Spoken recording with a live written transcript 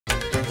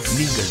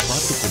நீங்கள்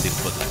பார்த்துக்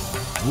கொண்டிருப்பது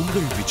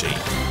உங்கள் விஜய்.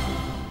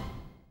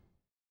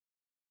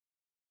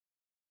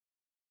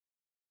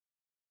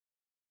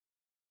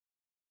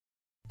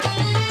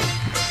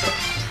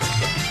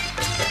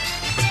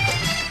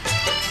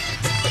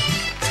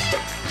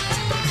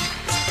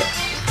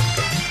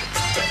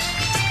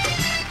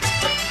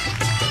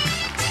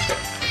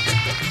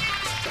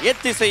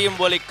 எத்திசையும்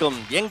ஒலிக்கும்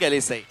எங்கள்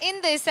இசை.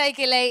 இந்த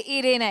இசைக்கிளை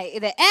இறைனை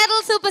இது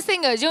Airtel super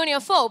singer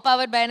junior 4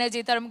 powered by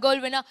energy தரும்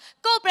gold Winner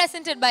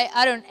co-presented by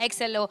Arun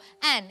XLO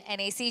and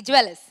NAC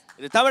Jewelers.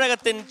 இது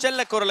தமிழகத்தின்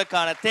செல்ல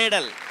குரலுக்கான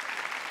தேடல்.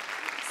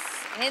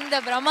 இந்த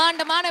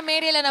பிரம்மாண்டமான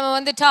மேடையில நம்ம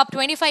வந்து டாப்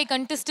 25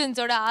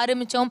 கண்டஸ்டன்ஸோட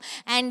ஆரம்பிச்சோம்.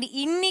 அண்ட்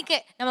இன்னைக்கு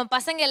நம்ம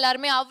பசங்க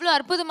எல்லாருமே அவ்வளோ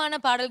அற்புதமான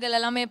பாடல்கள்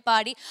எல்லாமே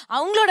பாடி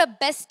அவங்களோட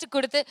பெஸ்ட்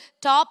கொடுத்து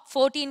டாப்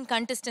 14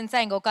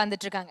 கண்டஸ்டன்ஸா இங்க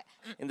உட்கார்ந்துட்டு இருக்காங்க.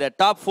 இந்த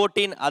டாப்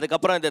 14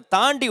 அதுக்கப்புறம் இதை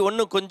தாண்டி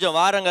ஒன்னும் கொஞ்சம்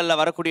வாரங்கள்ல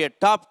வரக்கூடிய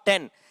டாப்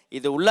 10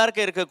 இது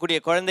உள்ளார்க்க இருக்கக்கூடிய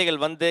குழந்தைகள்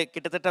வந்து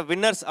கிட்டத்தட்ட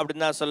வின்னர்ஸ்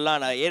அப்படின்னு தான்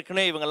சொல்லலாம். நான்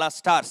ஏற்கனவே இவங்கெல்லாம்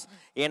ஸ்டார்ஸ்.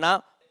 ஏன்னா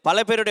பல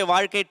பேருடைய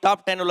வாழ்க்கை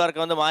டாப் 10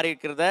 உள்ளார்க்க வந்து மாறி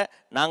இருக்கிறத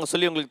நாங்கள்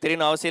சொல்லி உங்களுக்கு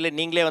தெரியணும் அவசியம் இல்லை.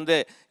 நீங்களே வந்து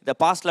இந்த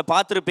பாஸ்ட்ல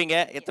பார்த்துருப்பீங்க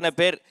எத்தனை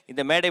பேர்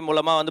இந்த மேடை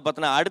மூலமா வந்து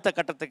பார்த்தோன்னா அடுத்த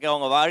கட்டத்துக்கு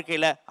அவங்க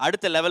வாழ்க்கையில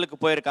அடுத்த லெவலுக்கு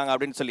போயிருக்காங்க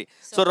அப்படின்னு சொல்லி.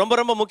 ஸோ ரொம்ப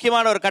ரொம்ப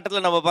முக்கியமான ஒரு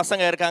கட்டத்தில் நம்ம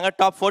பசங்க இருக்காங்க.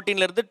 டாப்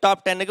 14ல இருந்து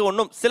டாப் 10க்கு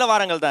இன்னும் சில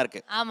வாரங்கள் தான்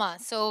இருக்கு. ஆமா,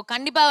 ஸோ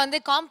கண்டிப்பா வந்து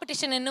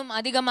காம்படிஷன் இன்னும்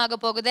அதிகமாக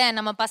போகுது.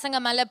 நம்ம பசங்க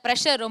மேல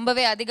ப்ரெஷர்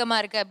ரொம்பவே அதிகமா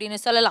இருக்கு அப்படின்னு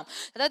சொல்லலாம்.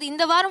 அதாவது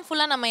இந்த வாரம்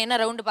ஃபுல்லா நம்ம என்ன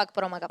ரவுண்டு பார்க்க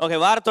போறோம்?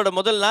 ஓகே, வாரத்தோட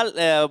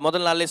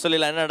முதல் நாள்லேயே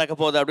சொல்லலாம் என்ன நடக்க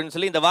போகுது அப்படின்னு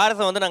சொல்லி. இந்த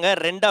வாரத்தை வந்து நாங்கள்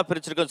ரெண்டா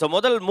பிரிச்சிருக்கோம். ஸோ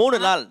முதல்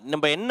 3 நாள்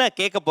நம்ம என்ன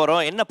கேட்க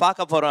போறோம் என்ன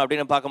பார்க்க போறோம்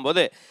அப்படின்னு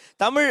பார்க்கும்போது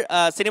தமிழ்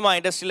சினிமா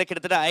இண்டஸ்ட்ரியில்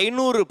கிட்டத்தட்ட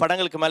 500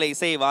 படங்களுக்கு மேலே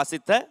இசையை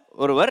வாசித்த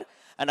ஒருவர்.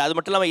 அண்ட் அது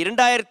மட்டும் இல்லாமல்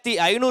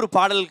 2500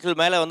 பாடல்கள்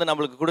மேலே வந்து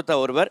நம்மளுக்கு கொடுத்த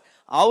ஒருவர்.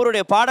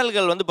 அவருடைய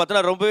பாடல்கள் வந்து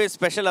பார்த்தோன்னா ரொம்பவே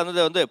ஸ்பெஷல்.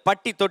 வந்து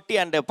பட்டி தொட்டி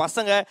அண்ட்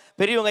பசங்க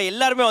பெரியவங்க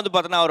எல்லாருமே வந்து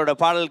பார்த்தோன்னா அவரோட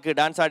பாடலுக்கு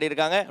டான்ஸ் ஆடி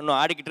இருக்காங்க, இன்னும்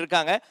ஆடிக்கிட்டு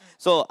இருக்காங்க.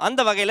 ஸோ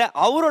அந்த வகையில்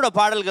அவரோட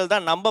பாடல்கள்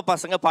தான் நம்ம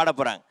பசங்க பாட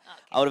போகிறாங்க.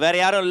 அவர் வேற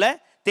யாரும் இல்லை,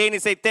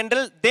 தேனிசை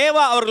தென்றல்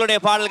தேவா அவர்களுடைய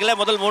பாடல்களை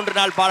முதல் 3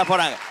 நாள் பாட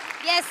போகிறாங்க.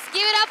 Yes,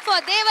 give it up for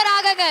Deva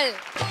Raagangal.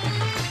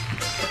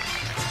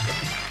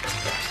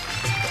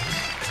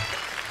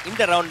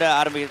 இந்த ரவுண்ட்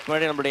ஆரம்பிக்கிறதுக்கு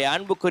முன்னாடி நம்மளுடைய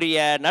அன்புக்குரிய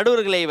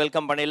நடுவர்களை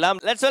வெல்கம் பண்ணிடலாம்.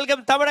 லெட்ஸ்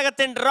வெல்கம்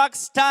தமிழகத்தின் ராக்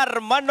ஸ்டார்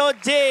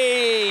மனோஜே.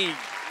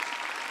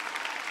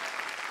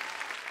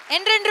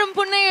 என்றென்றும்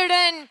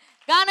புன்னையுடன்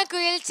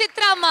கானக்குயில்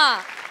சித்ராமா.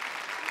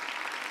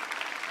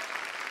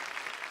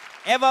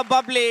 எவர்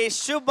bubbly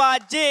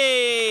Subhaji.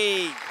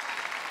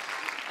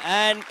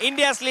 And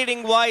India's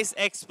leading voice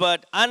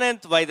expert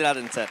Anand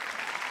Vaidyanathan sir.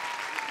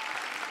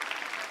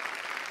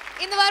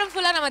 இந்த வாரம்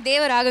ஃபுல்லா நம்ம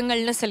தேவ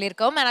ராகங்கள்னு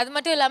சொல்லியிருக்கோம். அது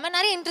மட்டும் இல்லாம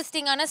நிறைய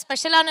இன்ட்ரெஸ்டிங்கான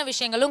ஸ்பெஷலான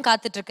விஷயங்களும்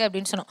காத்துட்டு இருக்கு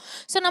அப்படின்னு சொன்னோம்.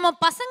 ஸோ நம்ம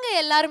பசங்க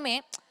எல்லாருமே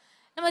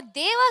நம்ம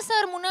தேவா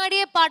சார்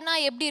முன்னாடியே பாடினா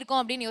எப்படி இருக்கும்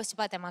அப்படின்னு யோசிச்சு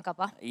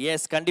பார்த்தேமாக்காப்பா.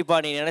 எஸ், கண்டிப்பா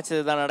நீ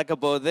நினைச்சது தான் நடக்க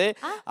போகுது.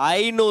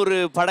 500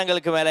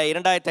 படங்களுக்கு மேல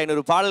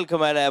 2500 பாடலுக்கு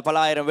மேல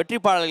பல ஆயிரம் வெற்றி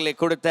பாடல்களை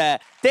கொடுத்த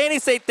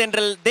தேனிசை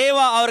தென்றல்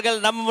தேவா அவர்கள்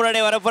நம்ம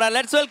முன்னாடியே வர போறார்.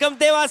 Let's welcome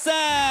Deva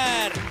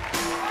sir.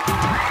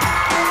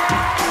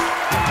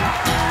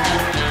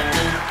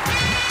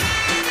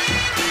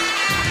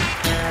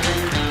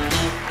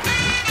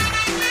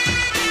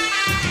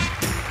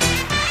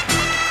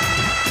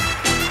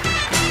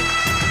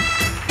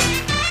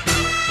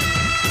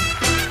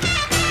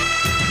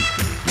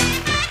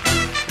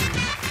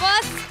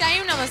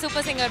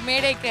 Super singer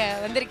மேடைக்கு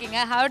வந்திருக்கீங்க.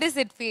 How does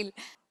it feel?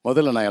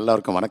 முதல்ல நான்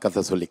எல்லாருக்கும்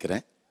வணக்கத்தை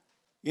சொல்லிக்கிறேன்.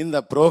 இந்த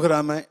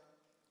ப்ரோக்ராமை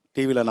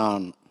டிவியில்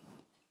நான்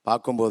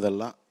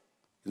பார்க்கும்போதெல்லாம்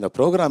இந்த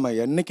ப்ரோக்ராமை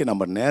என்னைக்கு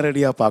நம்ம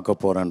நேரடியாக பார்க்க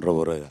போகிறோன்ற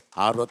ஒரு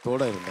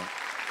ஆர்வத்தோடு இருந்தேன்.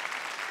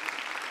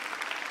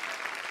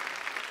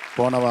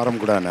 போன வாரம்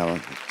கூட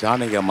நான்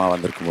ஜானகி அம்மா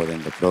வந்திருக்கும் போது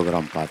இந்த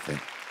ப்ரோக்ராம்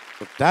பார்த்தேன்.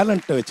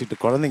 டேலண்ட்டை வச்சுட்டு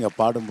குழந்தைங்க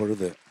பாடும்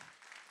பொழுது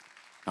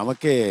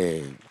நமக்கே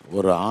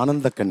ஒரு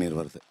ஆனந்த கண்ணீர்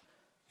வருது.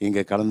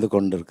 இங்கே கலந்து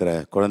கொண்டிருக்கிற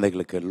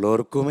குழந்தைகளுக்கு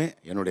எல்லோருக்குமே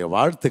என்னுடைய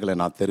வாழ்த்துக்களை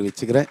நான்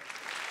தெரிவிச்சுக்கிறேன்.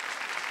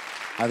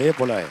 அதே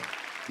போல்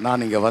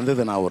நான் இங்கே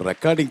வந்தது நான் ஒரு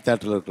ரெக்கார்டிங்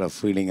தேட்டரில் இருக்கிற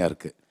ஃபீலிங்காக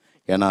இருக்குது.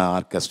 ஏன்னா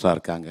ஆர்கெஸ்ட்ரா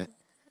இருக்காங்க,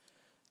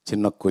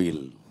 சின்ன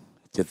கோயில்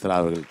சித்ரா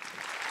அவர்கள்,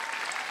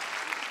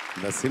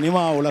 இந்த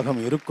சினிமா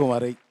உலகம் இருக்கும்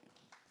வரை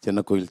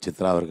சின்ன கோயில்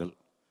சித்ரா அவர்கள்,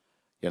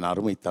 என்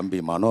அருமை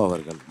தம்பி மனோ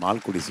அவர்கள்,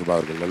 மால்குடி சுபா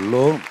அவர்கள்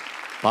எல்லோரும்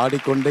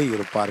பாடிக்கொண்டே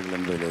இருப்பார்கள்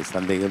என்பதில்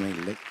சந்தேகமே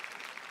இல்லை.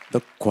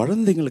 இந்த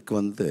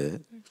குழந்தைங்களுக்கு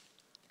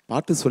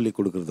பாட்டு சொல்லி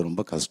கொடுக்கறது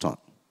ரொம்ப கஷ்டம்.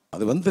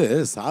 அது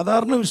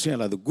சாதாரண விஷயம்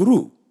இல்லை, அது குரு.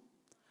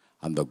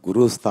 அந்த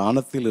குரு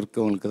ஸ்தானத்தில்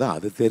இருக்கவங்களுக்கு தான்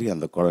அது தெரியும்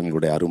அந்த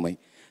குழந்தைங்களுடைய அருமை.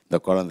 இந்த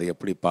குழந்தை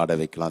எப்படி பாட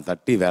வைக்கலாம்,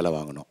 தட்டி வேலை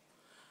வாங்கணும்.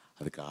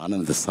 அதுக்கு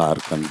ஆனந்த்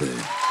சாருக்கு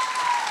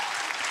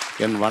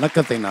என்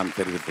வணக்கத்தை நான்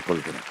தெரிவித்துக்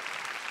கொள்கிறேன்.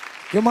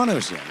 முக்கியமான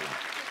விஷயம் இல்லை,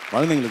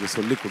 குழந்தைங்களுக்கு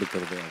சொல்லி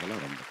கொடுக்கறது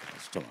அதெல்லாம் ரொம்ப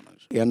கஷ்டமான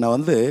விஷயம்.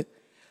 என்னை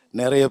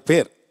நிறைய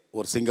பேர்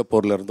ஒரு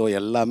சிங்கப்பூர்ல இருந்தோ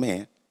எல்லாமே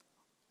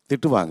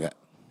திட்டுவாங்க.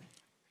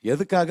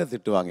 எதுக்காக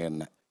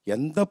திட்டுவாங்க?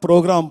 எந்த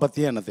ப்ரோக்ராம்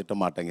பற்றியும் என்னை திட்ட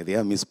மாட்டேங்க. இதை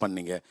ஏன் மிஸ்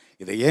பண்ணீங்க,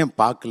 இதை ஏன்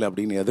பார்க்கல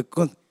அப்படின்னு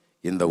எதுக்கும்.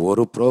 இந்த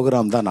ஒரு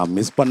ப்ரோக்ராம் தான் நான்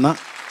மிஸ் பண்ணால்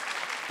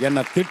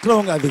என்னை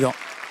திட்டுறவங்க அதிகம்.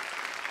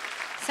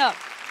 சார்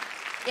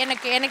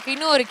எனக்கு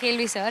இன்னும் ஒரு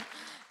கேள்வி சார்.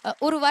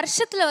 ஒரு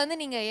வருஷத்தில்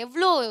நீங்கள்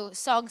எவ்வளோ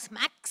சாங்ஸ்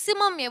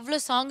மேக்ஸிமம் எவ்வளோ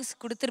சாங்ஸ்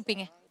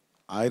கொடுத்துருப்பீங்க?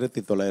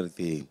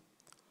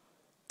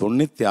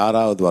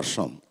 1996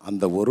 வருஷம்.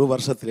 அந்த ஒரு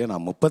வருஷத்துலேயே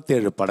நான்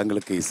 37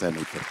 படங்களுக்கு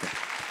இசையமைத்திருக்கேன்.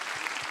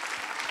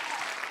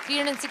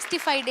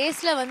 365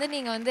 டேஸ்ல வந்து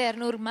நீங்க வந்து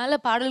 200 மேல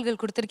பாடல்கள்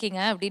கொடுத்துருக்கீங்க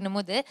அப்படின்னும்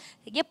போது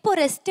எப்போ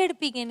ரெஸ்ட்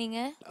எடுப்பீங்க நீங்க?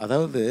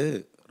 அதாவது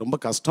ரொம்ப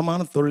கஷ்டமான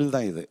தொழில்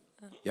தான் இது.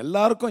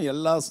 எல்லாருக்கும்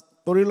எல்லா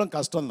தொழிலும்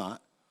கஷ்டம்தான்.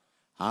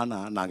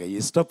 ஆனால் நாங்கள்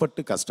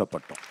இஷ்டப்பட்டு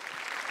கஷ்டப்பட்டோம்.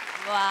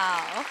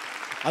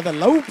 அதை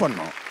லவ்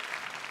பண்ணோம்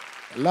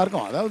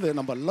எல்லாருக்கும். அதாவது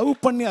நம்ம லவ்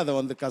பண்ணி அதை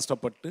வந்து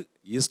கஷ்டப்பட்டு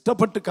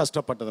இஷ்டப்பட்டு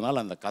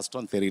கஷ்டப்பட்டதுனால அந்த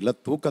கஷ்டம் தெரியல,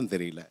 தூக்கம்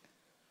தெரியல,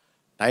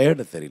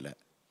 டயர்டு தெரியல.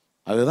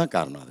 அதுதான்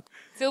காரணம். அதுக்கு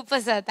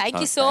super sir.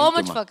 Thank you so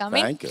much for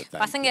coming.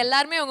 பசங்க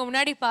எல்லாருமே உங்க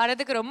முன்னாடி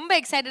பாடுறதுக்கு ரொம்ப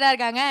எக்ஸைட்டடா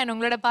இருக்காங்க. அண்ட்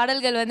உங்களோட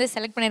பாடல்கள் வந்து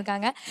செலக்ட்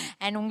பண்ணியிருக்காங்க.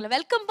 அண்ட் உங்களை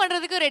வெல்கம்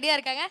பண்றதுக்கும் ரெடியா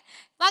இருக்காங்க.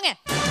 வாங்க.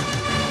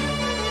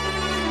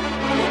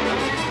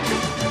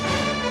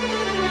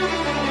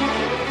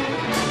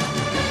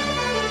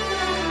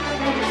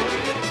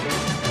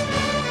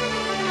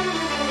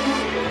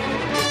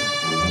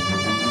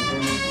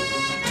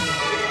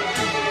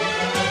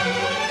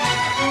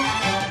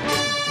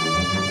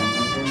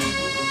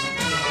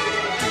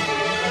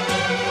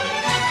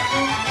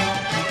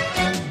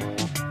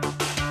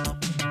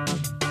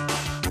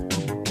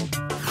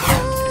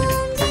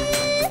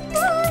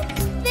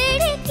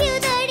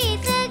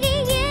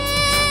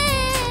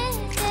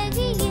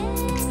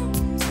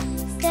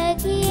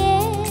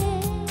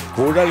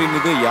 குழல்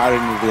இனிது யாழ்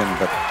இனிது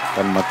என்பர்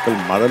தன் மக்கள்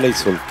மழலை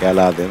சொல்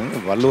கேளாதுன்னு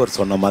வள்ளுவர்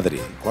சொன்ன மாதிரி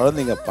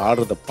குழந்தைங்க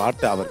பாடுறத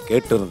பாட்டு அவர்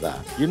கேட்டிருந்தா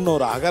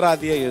இன்னொரு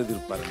அகராதியா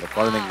எழுதியிருப்பார் இந்த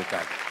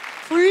குழந்தைங்களுக்காக.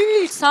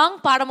 ஃபுல் சாங்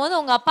பாடும்போது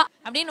உங்க அப்பா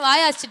அப்படின்னு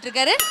வாயாச்சிட்டு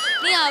இருக்காரு.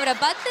 நீ அவரை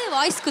பார்த்து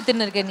வாய்ஸ்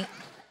குத்துன்னு இருக்க. நீ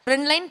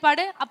 2 லைன்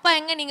பாடு. அப்பா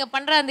எங்க நீங்க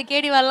பண்ற அந்த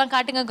கேடி வாரெல்லாம்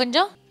காட்டுங்க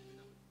கொஞ்சம்.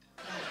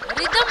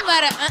 ரிதம்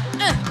வர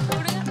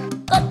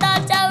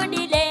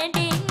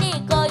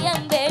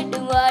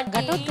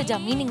கட்டோத்கஜா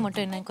மீனிங்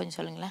மட்டும் என்ன கொஞ்சம்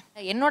சொல்லுங்களேன்.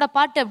 என்னோட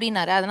பாட்டு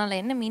அப்படின்னாரு, அதனால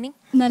என்ன மீனிங்?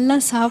 நல்லா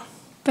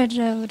சாப்பிடுற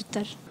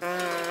ஒருத்தர்.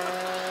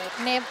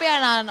 எப்பயா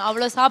நான்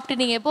அவ்வளவு சாப்பிட்டு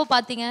நீங்க எப்போ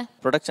பாத்தீங்க?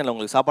 ப்ரொடக்ஷன்ல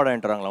உங்களுக்கு சாப்பாடு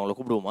வாங்கிட்டுறாங்களா? உங்களை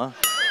கூப்பிடுவோமா?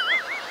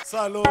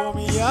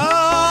 சலோமியா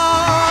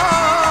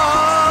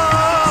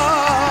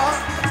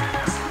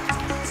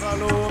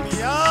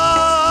சலோமியா.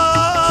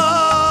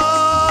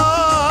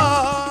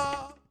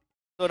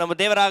 நம்ம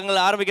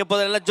தேவராகங்கள் ஆரம்பிக்க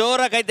போது எல்லாம்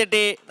ஜோரா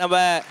கைத்தட்டி நம்ம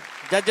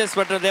ஜட்ஜஸ்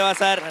பண்ற தேவா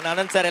சார்,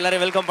 ஆனந்த் சார்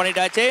எல்லாரும் வெல்கம்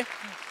பண்ணிட்டாச்சு.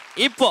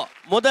 இப்போ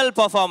முதல்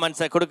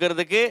பெர்ஃபார்மன்ஸை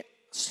கொடுக்கிறதுக்கு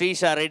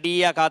ஸ்ரீஷா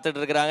ரெடியா காத்துட்டு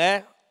இருக்காங்க.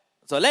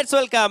 So let's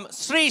welcome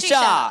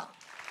Srisha.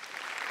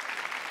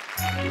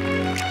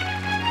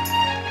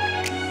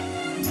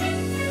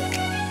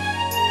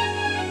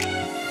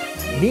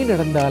 நீ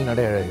நடந்தால்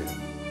நடை அழகு.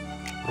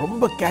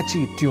 ரொம்ப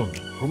கேட்சி டியூன்,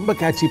 ரொம்ப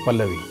கேட்சி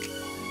பல்லவி.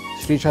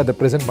 ஸ்ரீஷா அதை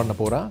ப்ரெசென்ட் பண்ண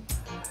போறா.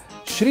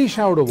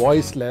 ஸ்ரீஷாவோட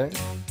வாய்ஸ்ல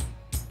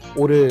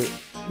ஒரு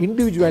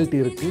இண்டிவிஜுவாலிட்டி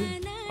இருக்கு,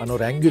 ஆனால்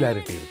ஒரு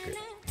ஆங்குலாரிட்டி இருக்கு.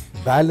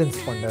 பேலன்ஸ்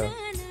பண்ண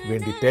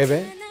வேண்டிய தேவை.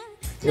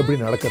 எப்படி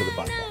நடக்கிறது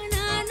பார்ப்போம்.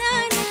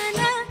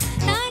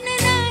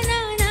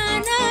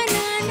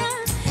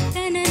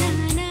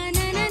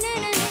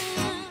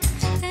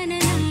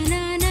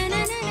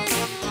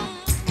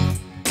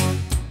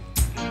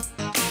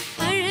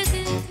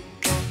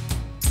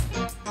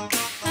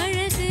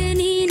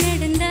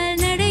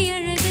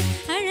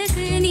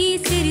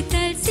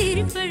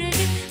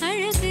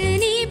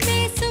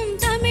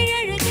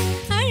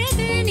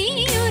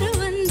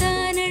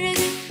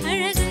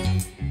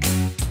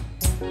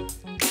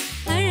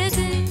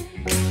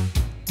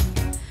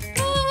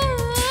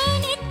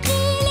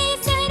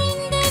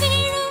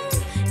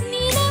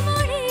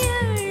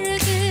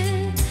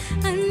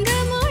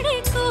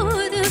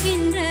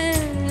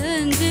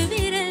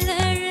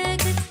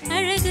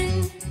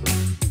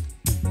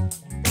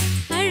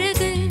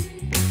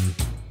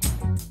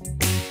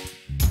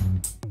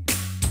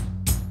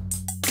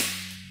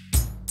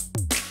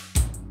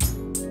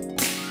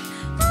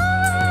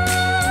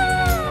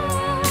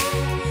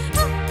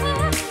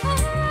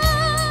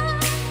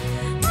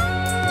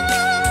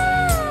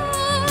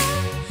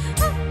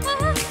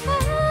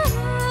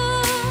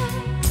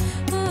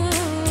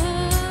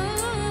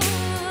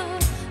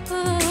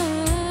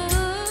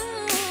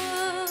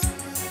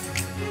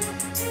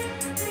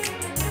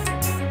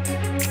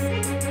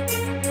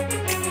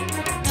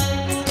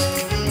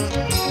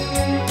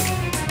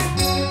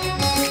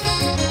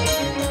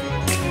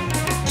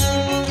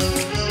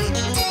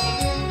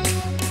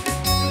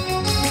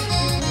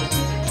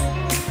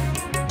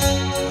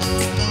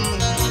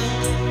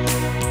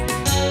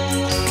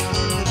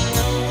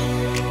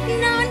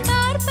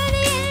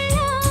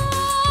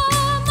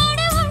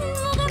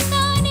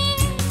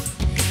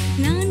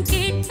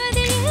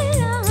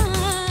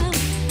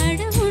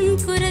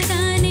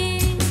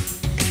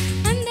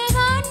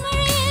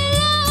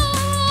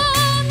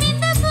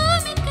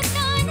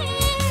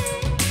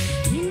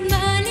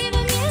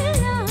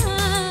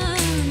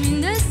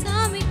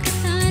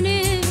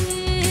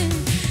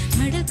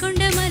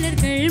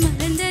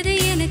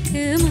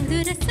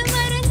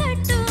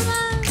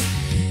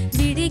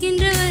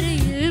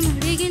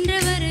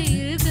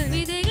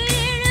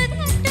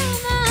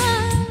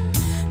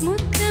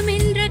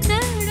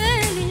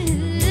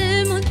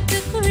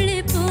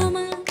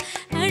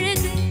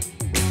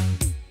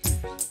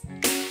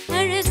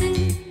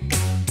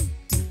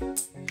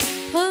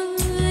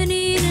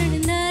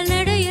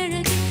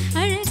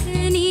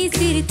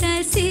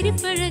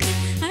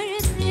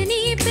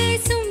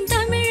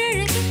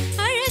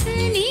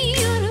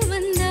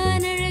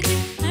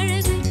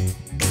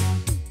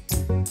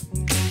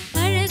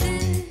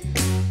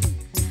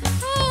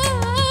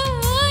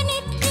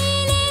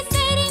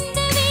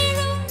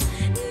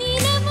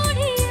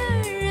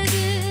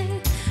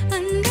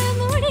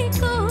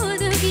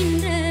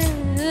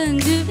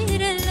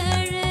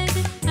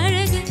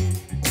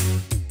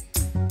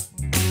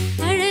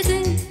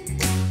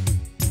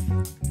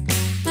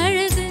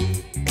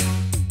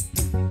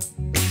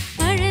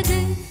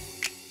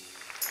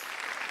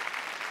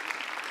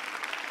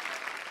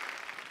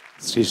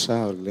 ஸ்ரீஷா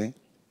அவர்களே,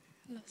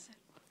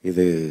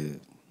 இது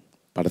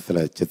படத்தில்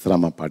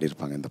சித்ராமா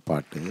பாடியிருப்பாங்க இந்த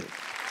பாட்டு.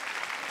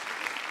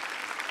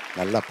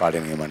 நல்லா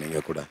பாடினீங்கம்மா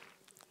நீங்கள் கூட.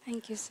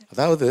 Thank you sir.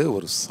 அதாவது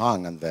ஒரு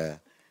சாங், அந்த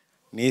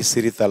நீ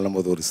சிரித்தள்ளும்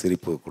போது ஒரு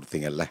சிரிப்பு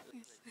கொடுத்தீங்கல்ல,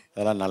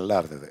 அதெல்லாம் நல்லா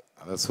இருந்தது.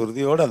 அந்த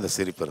சுருதியோடு அந்த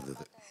சிரிப்பு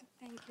இருந்தது.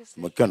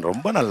 முக்கியம்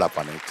ரொம்ப நல்லா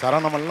பாடுங்க.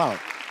 சரணமெல்லாம்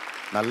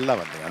நல்லா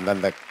வந்தீங்க.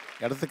 அந்தந்த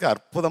இடத்துக்கு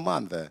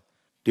அற்புதமாக அந்த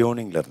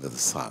டியூனிங்கில் இருந்தது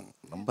சாங்.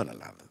 ரொம்ப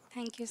நல்லா இருந்தது.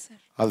 Thank you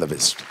sir. All the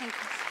best.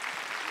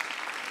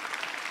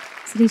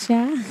 Srisha,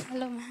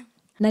 hello ma'am.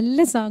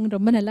 நல்ல சாங்,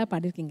 ரொம்ப நல்லா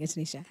பாடிருக்கீங்க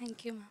ஸ்ரீஷா.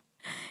 Thank you ma'am.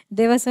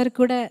 தேவா சார்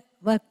கூட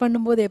ஒர்க்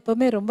பண்ணும்போது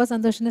எப்போவுமே ரொம்ப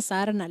சந்தோஷம்னா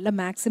சாரை நல்ல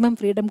மேக்ஸிமம்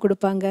ஃப்ரீடம்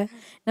கொடுப்பாங்க.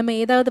 நம்ம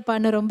ஏதாவது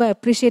பண்ண ரொம்ப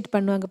அப்ரிஷியேட்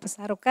பண்ணுவாங்க. இப்போ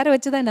சார் உட்கார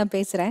வச்சு தான் நான்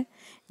பேசுகிறேன்.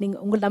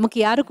 நீங்கள் நமக்கு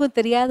யாருக்கும்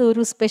தெரியாத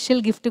ஒரு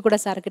ஸ்பெஷல் கிஃப்ட் கூட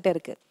சார்கிட்ட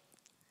இருக்கு.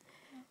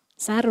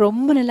 சார்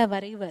ரொம்ப நல்லா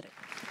வரைவார்.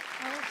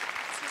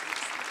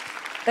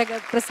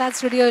 பிரசாத்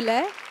ஸ்டுடியோவில்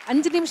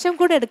 5 நிமிஷம்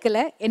கூட எடுக்கல,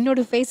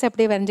 என்னோட ஃபேஸ்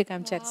அப்படியே வரைஞ்சி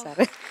காமிச்சார்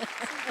சார்.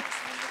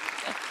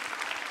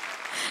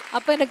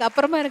 அப்போ எனக்கு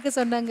அப்புறமா எனக்கு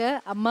சொன்னாங்க,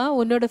 அம்மா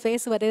உன்னோட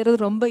ஃபேஸ்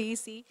வரைகிறது ரொம்ப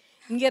ஈஸி,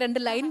 இங்கே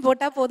 2 லைன்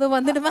போட்டால் போதும்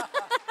வந்துடுமா.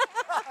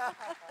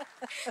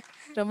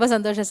 ரொம்ப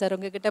சந்தோஷம் சார்.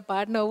 உங்ககிட்ட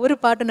பாடின ஒவ்வொரு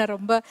பாட்டும் நான்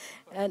ரொம்ப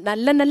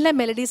நல்ல நல்ல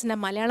மெலடிஸ்,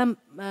 நான் மலையாளம்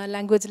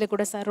லாங்குவேஜில்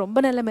கூட சார்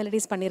ரொம்ப நல்ல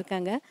மெலடிஸ்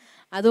பண்ணியிருக்காங்க,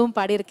 அதுவும்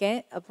பாடியிருக்கேன்.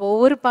 அப்போ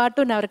ஒவ்வொரு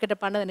பாட்டும் நான் அவர்கிட்ட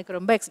பண்ணது எனக்கு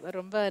ரொம்ப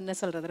ரொம்ப என்ன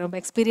சொல்கிறது, ரொம்ப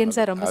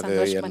எக்ஸ்பீரியன்ஸாக ரொம்ப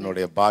சந்தோஷம்.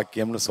 என்னுடைய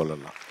பாக்கியம்னு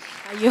சொல்லலாம்.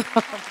 ஐயோ,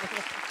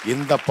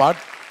 இந்த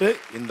பாட்டு,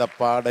 இந்த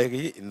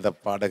பாடகி, இந்த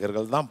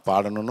பாடகர்கள் தான்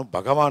பாடணும்னு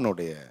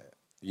பகவானுடைய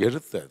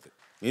எழுத்து. அது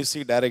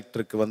மியூசிக்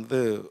டைரக்டருக்கு வந்து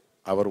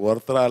அவர்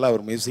ஒருத்தரால்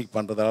அவர் மியூசிக்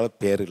பண்ணுறதால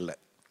பேர் இல்லை.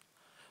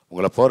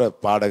 உங்களை போகிற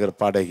பாடகர்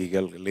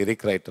பாடகிகள்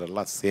லிரிக் ரைட்டர்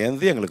எல்லாம்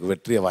சேர்ந்து எங்களுக்கு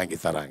வெற்றியை வாங்கி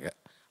தராங்க.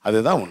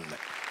 அதுதான் உண்மை.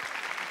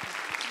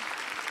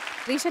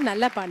 ரீஷன்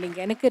நல்லா பாடிங்க.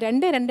 எனக்கு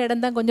 2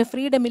 இடம் தான் கொஞ்சம்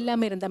ஃப்ரீடம்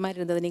இல்லாமல் இருந்த மாதிரி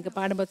இருந்தது. நீங்கள்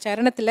பாடும்போது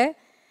சரணத்தில்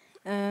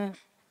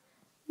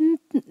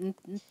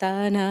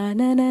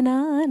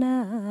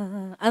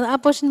அது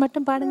ஆப்போஷன்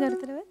மட்டும் பாடுங்க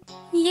அடுத்த.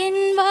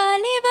 என்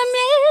வாலிபம்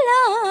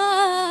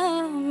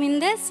எல்லாம்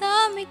இந்த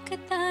சாமிக்கு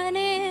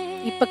தானே.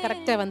 இப்போ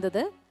கரெக்டாக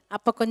வந்தது.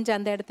 அப்போ கொஞ்சம்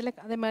அந்த இடத்துல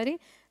அதே மாதிரி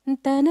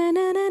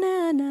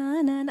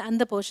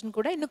அந்த போர்ஷன்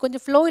கூட இன்னும்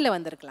கொஞ்சம் ஃப்ளோவில்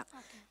வந்திருக்கலாம்.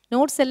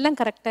 நோட்ஸ் எல்லாம்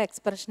கரெக்டாக,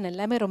 எக்ஸ்பிரஷன்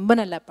எல்லாமே ரொம்ப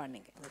நல்லா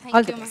பாடுங்க.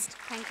 All the best.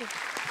 Thank you.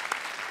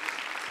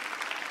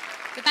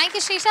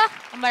 Thank you Srisha,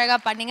 ரொம்ப அழகா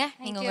பாடுங்க.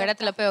 நீங்க உங்க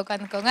இடத்துல போய்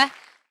உட்காந்துக்கோங்க.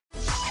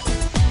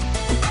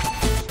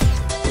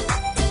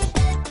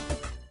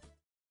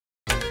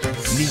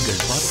 நீங்கள்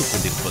பார்த்துக்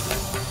கொண்டிருப்பது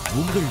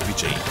உங்கள்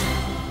Vijay.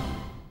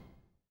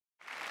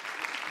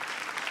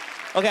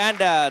 Okay,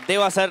 and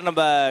Deva sir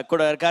நம்ம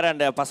கூட இருக்காரு.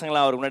 அண்ட்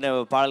பசங்களாம் அவருக்கு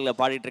முன்னாடி பாடல்களை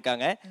பாடிட்டு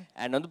இருக்காங்க.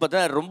 அண்ட் வந்து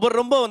பார்த்தீங்கன்னா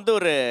ரொம்ப வந்து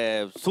ஒரு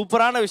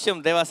சூப்பரான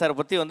விஷயம் தேவா சாரை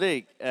பற்றி வந்து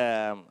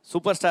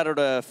சூப்பர்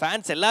ஸ்டாரோட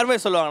ஃபேன்ஸ் எல்லாருமே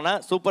சொல்லுவாங்கன்னா,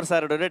 சூப்பர்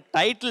ஸ்டாரோட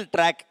டைட்டில்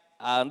ட்ராக்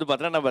வந்து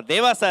பார்த்தீங்கன்னா நம்ம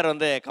தேவா சார்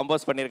வந்து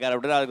கம்போஸ் பண்ணியிருக்காரு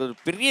அப்படின்னு அதுக்கு ஒரு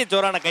பெரிய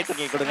ஜோரான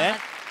கைத்தட்டல் கொடுங்க.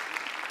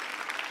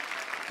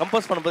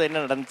 கம்போஸ் பண்ணும்போது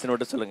என்ன நடந்துச்சுன்னு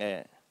மட்டும் சொல்லுங்க.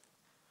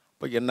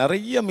 இப்போ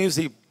நிறைய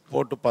மியூசிக்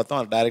போட்டு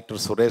பார்த்தோம்.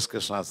 டைரக்டர் சுரேஷ்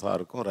கிருஷ்ணா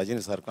சாருக்கும்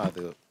ரஜினி சாருக்கும்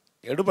அது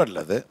எடுபடல.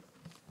 அது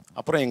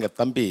அப்புறம் எங்கள்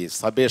தம்பி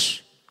சபேஷ்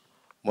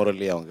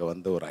முரளி அவங்க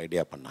வந்து ஒரு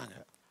ஐடியா பண்ணாங்க.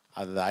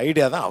 அந்த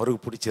ஐடியா தான் அவருக்கு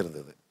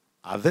பிடிச்சிருந்தது.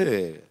 அது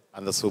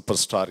அந்த சூப்பர்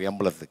ஸ்டார்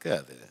எம்பளத்துக்கு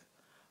அது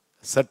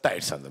செட்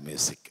ஆயிடுச்சு அந்த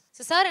மியூசிக்.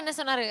 சார் என்ன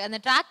சொன்னாரு, அந்த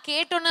ட்ராக்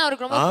கேட்டோன்னே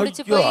அவருக்கு ரொம்ப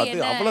பிடிச்சு அது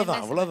போய்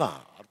அவ்வளோதான்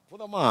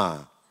அற்புதமாக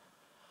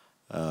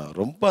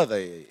ரொம்ப அதை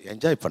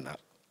என்ஜாய்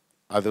பண்ணார்.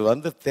 அது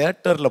வந்து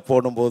தியேட்டரில்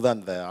போடும்போது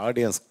அந்த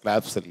ஆடியன்ஸ்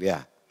கிளாப்ஸ் இல்லையா,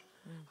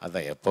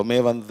 அதான் எப்போவுமே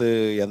வந்து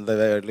எந்த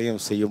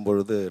வேலையும் செய்யும்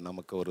பொழுது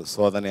நமக்கு ஒரு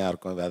சோதனையாக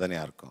இருக்கும்,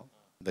 வேதனையாக இருக்கும்.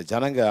 இந்த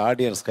ஜனங்க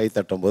ஆடியன்ஸ் கை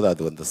தட்டும் போது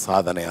அது வந்து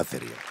சாதனையாக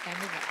தெரியும்.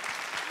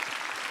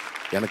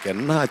 எனக்கு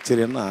என்ன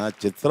ஆச்சரியம்னா,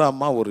 சித்ரா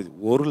அம்மா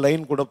ஒரு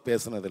லைன் கூட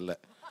பேசுனதில்லை.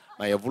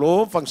 நான் எவ்வளோ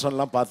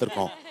ஃபங்க்ஷன்லாம்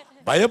பார்த்துருக்கோம்,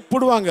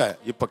 பயப்படுவாங்க.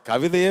 இப்போ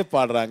கவிதையே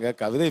பாடுறாங்க,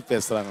 கவிதை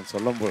பேசுகிறாங்கன்னு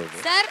சொல்லும் பொழுது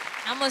சார்,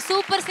 நம்ம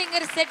சூப்பர்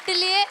சிங்கர்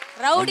செட்டிலேயே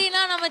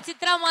ரவுடினா நம்ம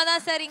சித்ராமா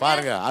தான் சார்.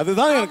 பாருங்க,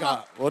 அதுதான் எனக்கு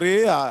ஒரே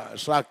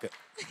ஷாக்கு.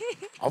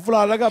 அவ்வளோ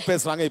அழகாக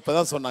பேசுகிறாங்க. இப்போ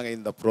தான் சொன்னாங்க,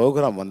 இந்த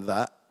ப்ரோக்ராம்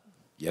வந்தால்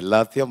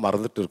எல்லாத்தையும்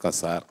மறந்துட்டு இருக்கோம்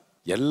சார்,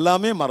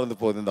 எல்லாமே மறந்து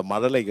போகுது இந்த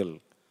மழலைகள்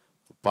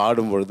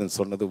பாடும் பொழுதுன்னு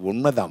சொன்னது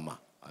உண்மைதாம்மா,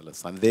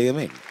 அதில்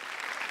சந்தேகமே இல்லை.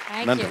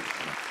 நன்றி.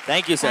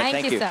 Thank you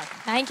sir.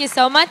 Thank you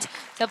so much.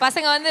 So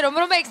பசங்க வந்து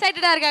ரொம்ப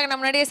எக்ஸைட்டடாக இருக்காங்க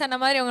நம்ம முன்னாடியே சொன்ன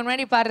மாதிரி உங்க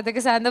முன்னாடி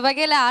பாடுறதுக்கு. ஸோ அந்த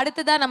வகையில்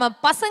அடுத்ததான் நம்ம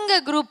பசங்க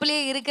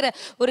குரூப்லேயே இருக்கிற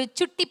ஒரு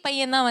சுட்டி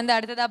பையன் தான் வந்து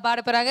அடுத்ததாக பாட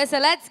போகிறாங்க. So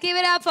let's give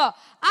it up for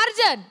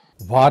Arjun.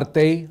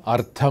 வார்த்தை,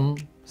 அர்த்தம்,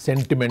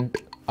 சென்டிமெண்ட்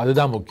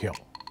அதுதான் முக்கியம்.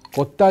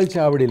 கொத்தால்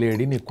சாவடி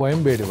லேடி நீ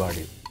கோயம்பேடு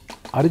வாடி.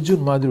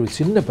 அர்ஜுன் மாதிரி ஒரு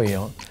சின்ன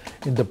பையன்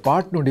இந்த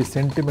பாட்டினுடைய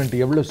சென்டிமெண்ட்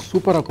எவ்வளோ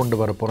சூப்பராக கொண்டு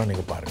வர போகிறோம்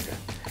நீங்கள்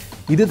பாருங்கள்.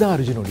 இதுதான்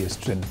அர்ஜுனுடைய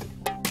ஸ்ட்ரென்த்.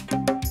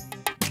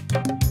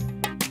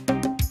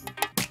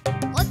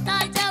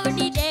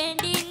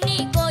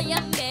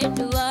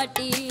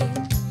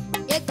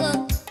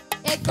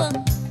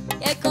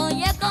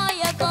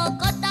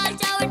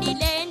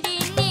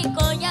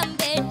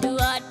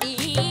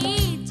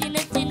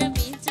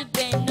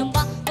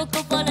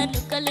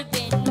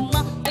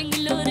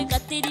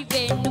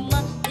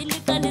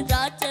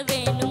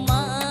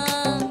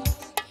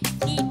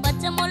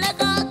 பச்சை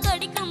மிளகா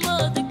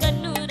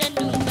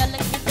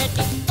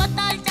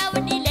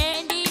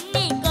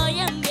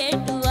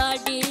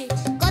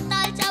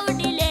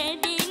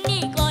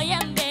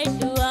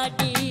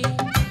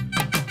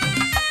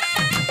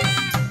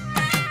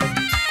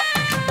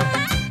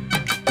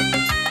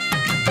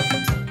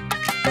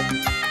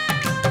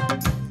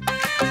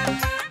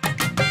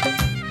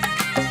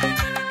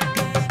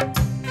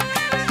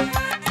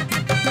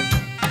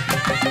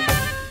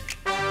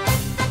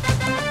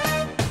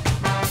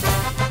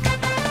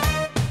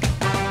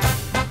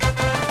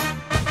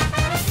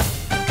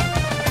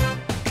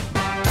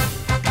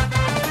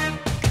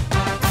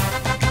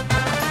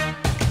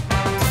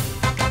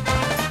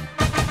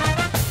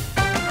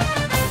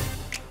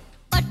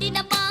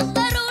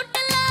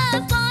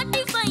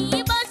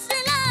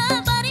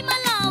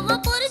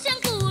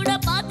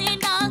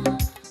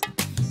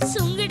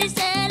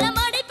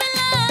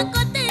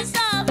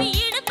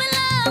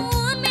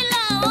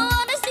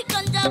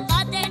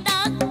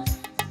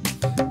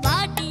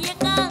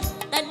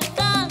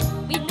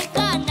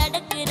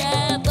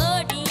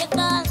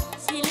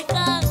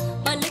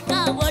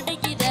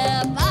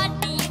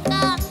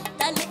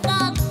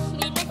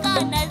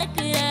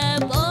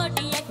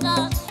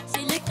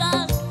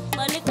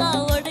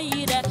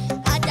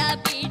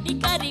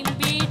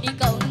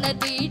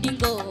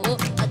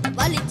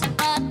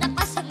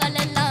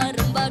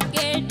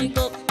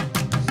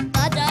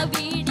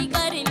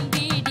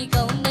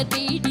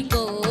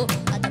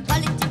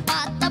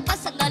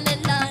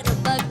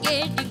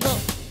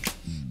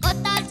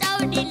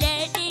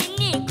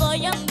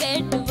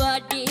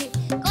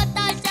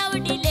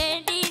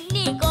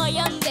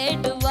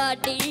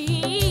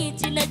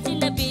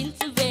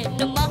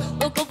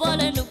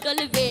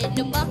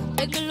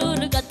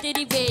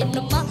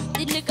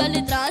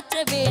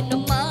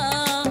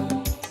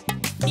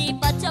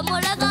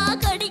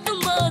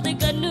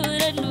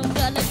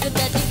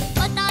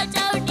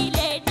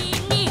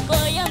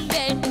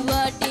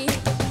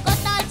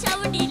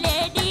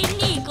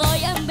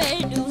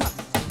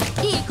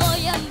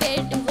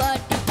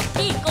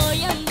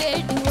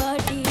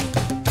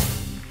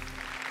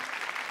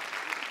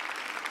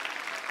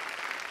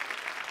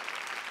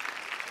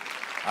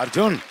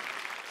அர்ஜுன்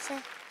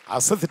சார்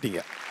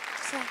அசத்துட்டீங்க.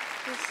 சார்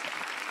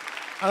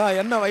அதான்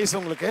என்ன வயசு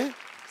உங்களுக்கு?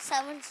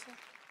 7 சார்.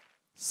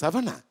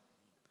 7?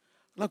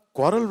 ஆனால்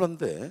குரல்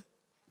வந்து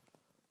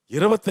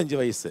 25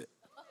 வயசு.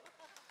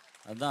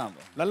 அதான்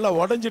நல்லா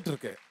உடஞ்சிட்டு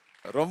இருக்கு.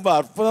 ரொம்ப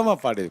அற்புதமா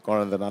பாடி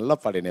குழந்தை நல்லா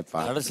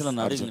பாடினேப்பா. கடைசியில்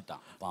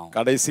நடுங்கிட்டான் பாவம்.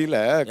 கடைசியில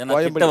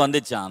கோயம்பேடு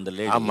வந்துச்சான் அந்த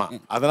லேடி. ஆமா,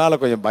 அதனால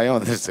கொஞ்சம் பயம்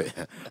வந்துருச்சு.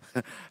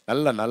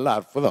 நல்ல நல்ல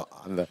அற்புதம்.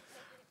 அந்த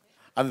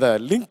அந்த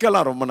லிங்க்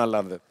எல்லாம் ரொம்ப நல்லா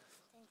இருந்தது.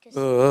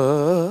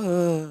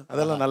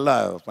 அதெல்லாம் நல்லா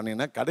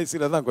பண்ணினேன்.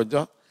 கடைசியில தான்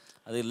கொஞ்சம்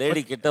அது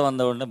லேடி கிட்ட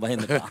வந்த உடனே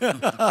பயந்துட்டான்.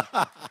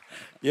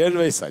 7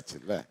 வயசு ஆச்சு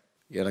இல்லை.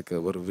 எனக்கு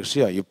ஒரு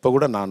விஷயம் இப்போ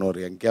கூட நான் ஒரு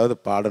எங்கேயாவது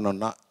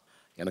பாடணும்னா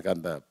எனக்கு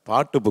அந்த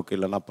பாட்டு புக்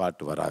இல்லைன்னா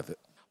பாட்டு வராது.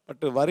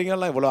 பட்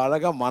வரிகள்லாம் இவ்வளோ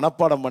அழகாக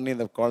மனப்பாடம் பண்ணி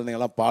இந்த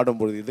குழந்தைங்கள்லாம்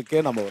பாடும்பொழுது இதுக்கே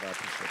நம்ம ஒரு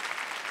அப்ரிஷியேட்.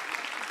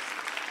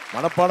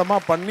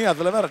 மனப்பாடமாக பண்ணி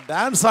அதில் வேறு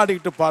டான்ஸ்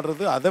ஆடிக்கிட்டு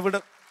பாடுறது அதை விட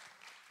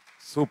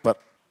super.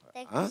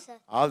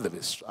 All the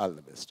best, all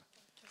the best.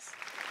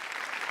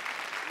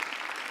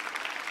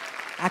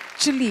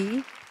 Actually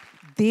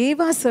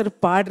Deva sir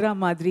பாடுற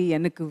மாதிரி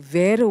எனக்கு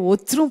வேற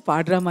ஒருத்தரும்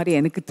பாடுற மாதிரி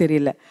எனக்கு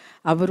தெரியல.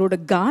 அவரோட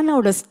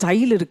கானாவோட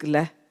ஸ்டைல்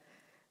இருக்குல்ல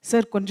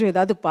சார், கொஞ்சம்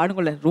ஏதாவது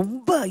பாடுங்களேன்.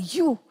 ரொம்ப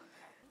ஐயோ,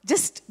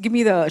 ஜஸ்ட் கிவ்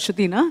மீ த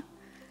ஸ்ருதினா.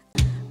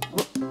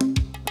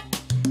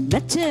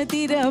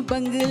 நட்சத்திர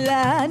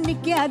பங்களா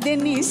நிக்காதே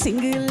நீ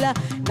சிங்கிளா,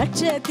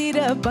 நட்சத்திர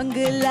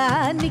பங்களா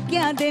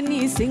நிக்காதே நீ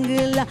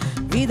சிங்கிளா,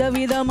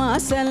 விதவிதமா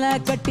சல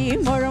கட்டி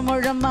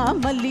முழமுழமா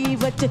மல்லி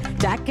வச்சு,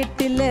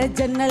 ஜாக்கெட்டில்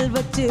ஜன்னல்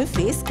வச்சு,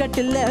 ஃபேஸ்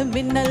கட்டில்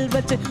மின்னல்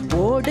வச்சு,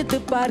 ஓடுது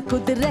பார்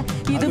குதிரை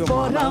இது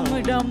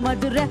போறாமிடம்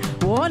மதுரை,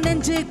 ஓ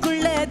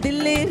நெஞ்சுக்குள்ள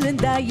தில்லு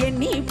இருந்தா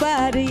எண்ணி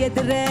பாரு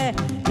எதிர.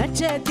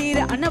 நட்சத்திர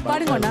அண்ணா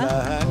பாடுங்கண்ணா.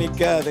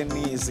 நிக்காத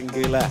நீ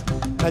சிங்கிளா,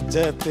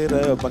 நட்சத்திர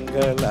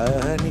பங்களா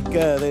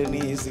நிக்காத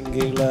நீ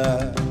சிங்கிளா.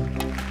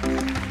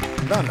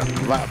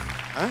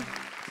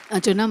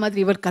 நான் சொன்ன மாதிரி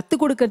இவர்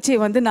கற்றுக் கொடுக்கறச்சே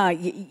வந்து நான்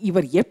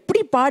இவர்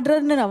எப்படி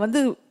பாடுறாருன்னு நான் வந்து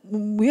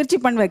முயற்சி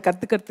பண்ணுவேன்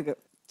கற்றுக்கிறதுக்கு.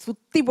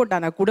 சுற்றி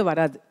போட்டானா கூட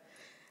வராது.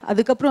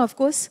 அதுக்கப்புறம்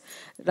அஃப்கோர்ஸ்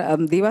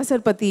தேவா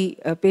சார் பற்றி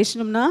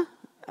பேசணும்னா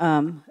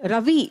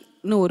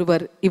ரவின்னு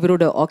ஒருவர்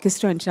இவரோட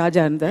ஆர்கெஸ்ட்ரா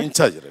இன்சார்ஜாக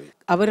இருந்தார்.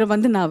 அவரை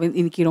வந்து நான்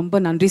இன்னைக்கு ரொம்ப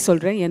நன்றி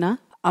சொல்கிறேன். ஏன்னா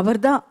அவர்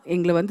தான்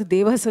எங்களை வந்து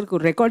தேவா சருக்கு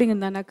ஒரு ரெக்கார்டிங்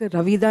இருந்தானாக்க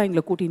ரவி தான்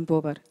எங்களை கூட்டின்னு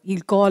போவார்.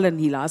 Heel call and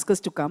heel ask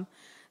us to come.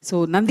 So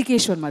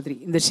நந்திகேஸ்வர் மாதிரி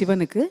இந்த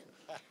சிவனுக்கு.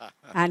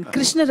 அண்ட்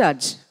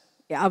கிருஷ்ணராஜ்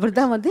அவர்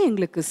தான் வந்து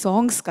எங்களுக்கு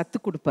சாங்ஸ்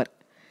கற்றுக் கொடுப்பார்.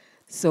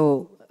 So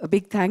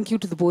big thank you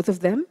to the both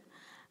of them.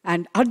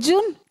 And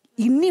Arjun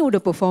இன்னியோட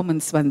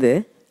performance வந்து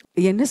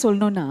என்ன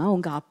சொல்லணும்னா,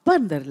 உங்கள் அப்பா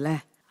இருந்தார்ல,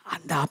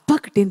 அந்த அப்பா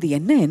கிட்டேருந்து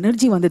என்ன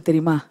எனர்ஜி வந்து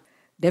தெரியுமா?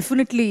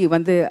 டெஃபினெட்லி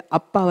வந்து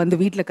அப்பா வந்து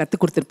வீட்டில்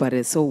கற்றுக் கொடுத்துருப்பாரு.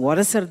 ஸோ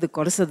உரசுறது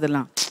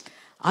குறைசதெல்லாம்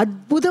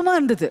அற்புதமாக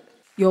இருந்தது.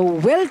 You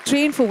well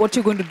train for what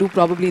you going to two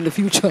probably in the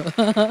future.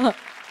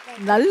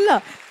 நல்லா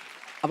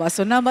அவ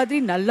சொன்ன மாதிரி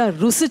நல்லா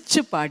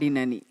ருசிச்சு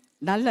பாடின நீ.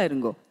 நல்லா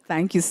இருங்கோ.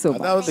 Thank you so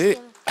much. அதாவது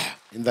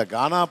இந்த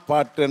கானா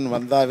பாட்டுன்னு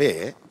வந்தாவே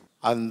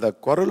அந்த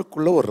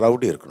குரலுக்குள்ள ஒரு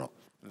ரவுடி இருக்கணும்.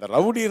 இந்த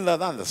ரவுடி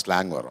இருந்தால் தான் அந்த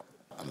ஸ்லாங் வரும்.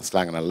 அந்த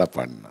ஸ்லாங் நல்லா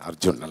பாடின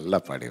அர்ஜுன் நல்லா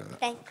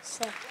பாடியிருந்தேன்.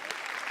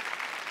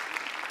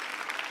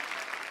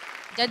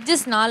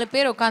 ஜட்ஜஸ் 4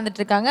 பேர் உட்காந்துட்டு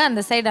இருக்காங்க.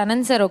 அந்த சைடு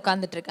அனந்த் சார்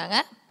உட்காந்துட்டு இருக்காங்க.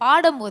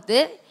 பாடும்போது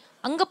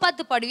அங்க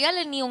பார்த்து பாடுவியா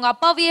இல்லை நீ உங்க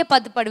அப்பாவையே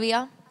பார்த்து பாடுவியா?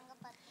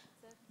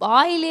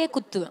 வாயிலே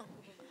குத்துவேன்.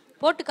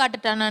 போட்டு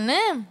காட்டுட்டா நான்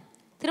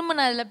திரும்ப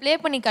நான் இதில் ப்ளே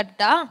பண்ணி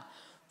காட்டுட்டா.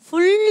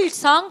 ஃபுல்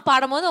சாங்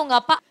பாடும்போது உங்க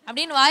அப்பா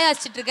அப்படின்னு வாய்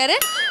அடிச்சிட்டு இருக்காரு,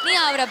 நீ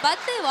அவரை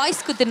பார்த்து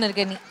வாய்ஸ் குத்துன்னு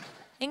இருக்க. நீ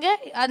எங்க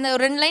அந்த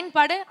ஒரு 2 லைன்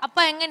பாடு.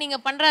 அப்பா எங்க நீங்க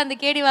பண்ற அந்த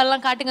கேடி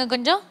வாரெல்லாம் காட்டுங்க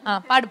கொஞ்சம்.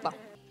 பாடுப்பா.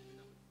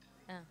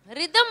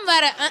 ரிதம்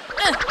வேற.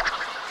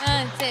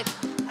 சரி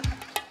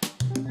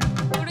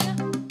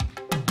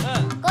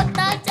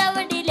கொத்தா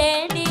சவடிலே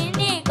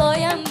நீ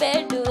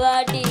கோயம்பேடு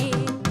வாடி,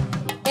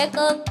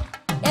 echo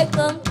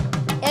echo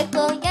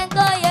echo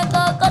echo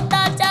echo,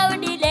 கொத்தா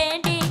சவடிலே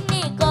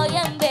நீ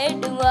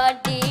கோயம்பேடு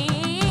வாடி,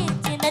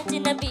 சின்ன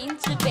சின்ன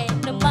பீன்ஸ்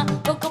வேணுமா,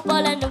 கொக்கு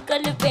போல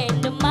நுக்கல்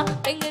வேணுமா,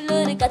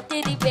 பெங்களூரு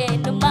கத்திரி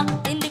வேணுமா,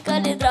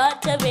 திண்டுக்கல்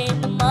திராட்சை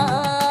வேணுமா,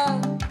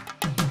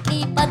 நீ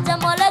பச்சை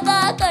மிளகா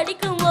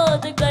கடிக்கும்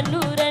போது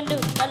கண்ணு 2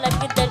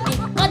 மலக்கு தட்டி,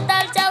 கொத்தா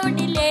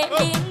சவடிலே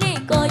நீ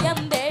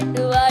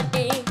கோயம்பேடு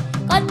வாடி,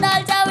 கொத்தா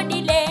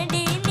சவடிலே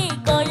நீ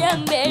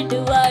கோயம்பேடு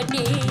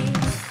வாடி.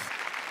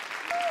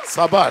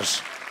 சபாஷ்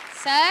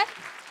சார்.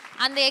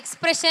 அந்த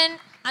எக்ஸ்பிரஷன்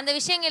அந்த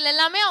விஷயங்கள்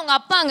எல்லாமே அவங்க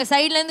அப்பா அங்க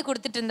சைடுல இருந்து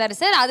கொடுத்துட்டு இருந்தாரு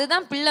சார்.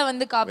 அதுதான் பிள்ளை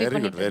வந்து காப்பி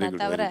பண்ணிட்டு இருந்தா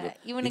தவிர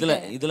இவனுக்கு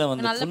இதுல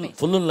வந்து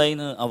ஃபுல்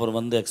லைன் அவர்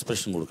வந்து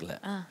எக்ஸ்பிரஷன் கொடுக்கல.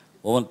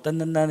 ஒவ்வொரு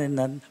தன்னே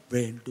நான்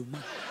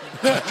வேண்டுமா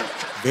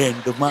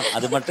வேண்டுமா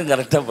அது மட்டும்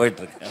கரெக்டா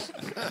போயிட்டு இருக்கு.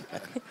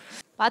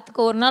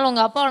 பாத்துக்கோ, ஒரு நாள்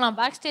உங்க அப்பாவை நான்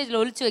பேக்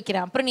ஸ்டேஜ்ல ஒளிச்சு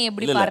வைக்கிறேன். அப்புறம் நீ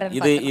எப்படி பாடுற?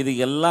 இது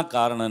எல்லாம்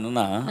காரணம்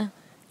என்னன்னா,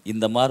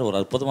 இந்த மாதிரி ஒரு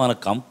அற்புதமான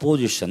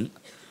கம்போசிஷன்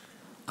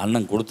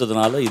அண்ணன்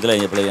கொடுத்ததுனால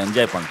இதில் எப்படி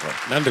என்ஜாய் பண்ணுறோம்.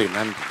 நன்றி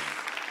நன்றி.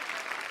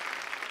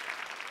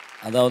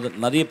 அதாவது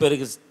நிறைய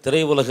பேருக்கு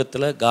திரை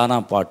உலகத்தில் கானா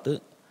பாட்டு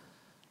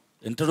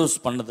இன்ட்ரடியூஸ்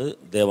பண்ணது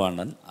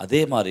தேவானந்த்.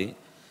 அதே மாதிரி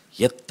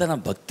எத்தனை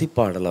பக்தி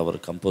பாடல் அவர்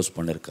கம்போஸ்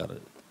பண்ணியிருக்காரு,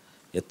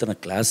 எத்தனை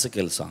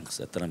கிளாசிக்கல் சாங்ஸ்,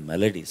 எத்தனை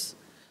மெலடிஸ்,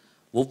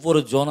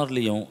 ஒவ்வொரு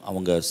ஜோனர்லேயும்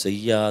அவங்க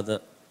செய்யாத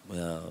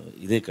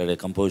இதே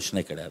கிடையாது,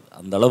 கம்போசிஷனே கிடையாது.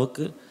 அந்த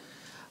அளவுக்கு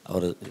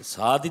அவர்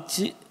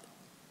சாதிச்சு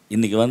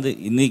இன்றைக்கி வந்து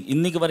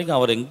இன்னைக்கு வரைக்கும்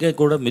அவர் எங்கே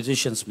கூட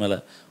மியூசிஷியன்ஸ் மேலே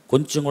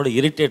கொஞ்சம் கூட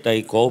இரிட்டேட்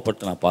ஆகி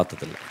கோவப்பட்டு நான்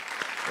பார்த்ததில்லை.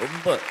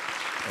 ரொம்ப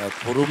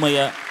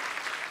பொறுமையாக,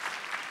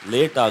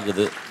 லேட்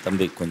ஆகுது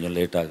தம்பி, கொஞ்சம்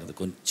லேட் ஆகுது,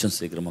 கொஞ்சம்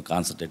சீக்கிரமாக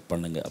கான்சன்ட்ரேட்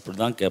பண்ணுங்கள் அப்படி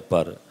தான்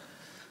கேட்பார்.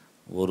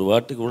 ஒரு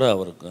வாட்டி கூட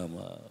அவருக்கு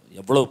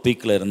எவ்வளோ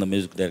பீக்கில் இருந்த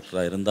மியூசிக்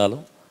டைரக்டராக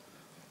இருந்தாலும்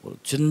ஒரு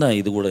சின்ன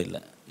இது கூட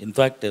இல்லை.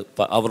 இன்ஃபேக்ட்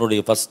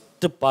அவருடைய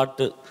ஃபஸ்ட்டு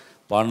பாட்டு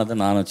பாடினது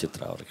நானும்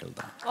சித்ரா அவர்கள்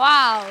தான்.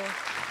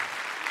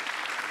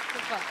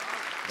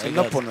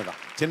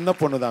 சின்ன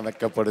பொண்ணு தான்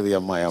வெக்கப்படுது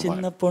அம்மா,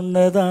 சின்ன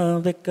பொண்ணு தான்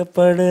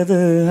வெக்கப்படுது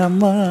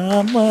அம்மா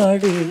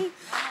அம்மாடி,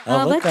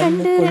 அவ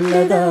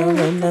கண்ணுக்குள்ளதான்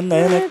என்ன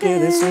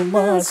நினைக்குது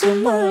சும்மா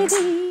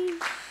சும்மாடி,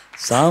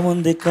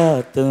 சாமந்தி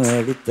காத்தும்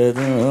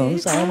அடித்ததும்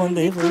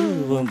சாமந்தி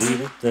பூவும்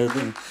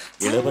விரித்ததும்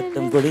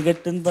இளவட்டம்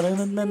கொடிகட்டும்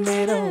பறந்த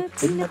நேரம்,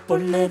 சின்ன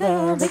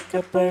பொண்ணுதான்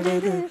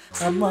வெக்கப்படுது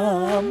அம்மா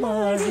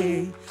அம்மாடி,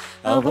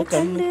 அவ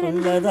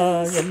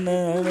கண்ணுக்குள்ளதான் என்ன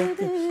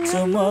நினைக்கு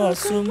சும்மா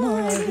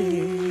சும்மாடி.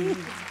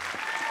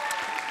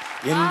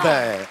 இந்த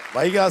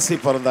வைகாசி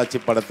பிறந்தாச்சி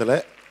படத்தில்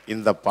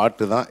இந்த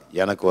பாட்டு தான்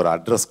எனக்கு ஒரு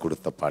அட்ரஸ்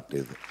கொடுத்த பாட்டு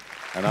இது.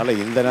 அதனால்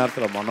இந்த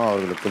நேரத்தில் மனோ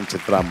அவர்களுக்கும்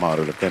சித்ரா அம்மா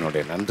அவர்களுக்கும்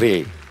என்னுடைய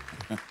நன்றியை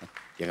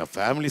எங்கள்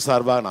ஃபேமிலி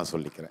சார்பாக நான்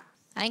சொல்லிக்கிறேன்.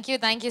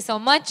 Thank you so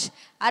much.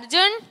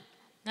 அர்ஜுன்,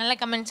 நல்ல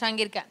கமெண்ட்ஸ்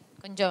வாங்கியிருக்கேன்,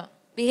 கொஞ்சம்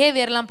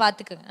பிஹேவியர்லாம்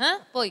பார்த்துக்குங்க.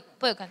 போய்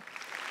உட்காந்து.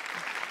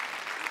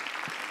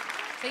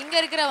 இங்கே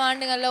இருக்கிற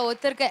வாண்டுகளில்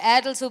ஒருத்தருக்கு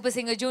Airtel super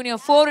singer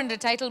junior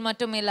 4 title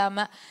மட்டும்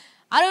இல்லாமல்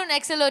அருண்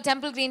எக்ஸலோ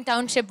டெம்பிள் கிரீன்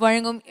டவுன்ஷிப்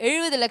வழங்கும்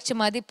 70 லட்சம்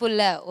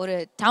மதிப்புள்ள ஒரு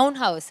டவுன்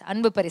ஹவுஸ்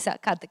அன்பு பரிசா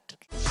காத்துக்கிட்டு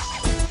இருக்கு.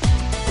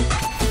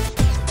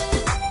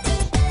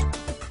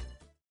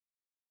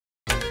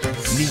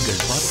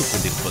 நீங்கள் பார்த்துக்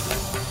கொண்டிருப்பது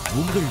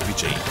உங்கள்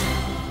Vijay.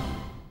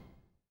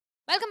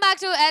 Welcome back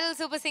to Airtel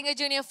Super Singer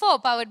Junior 4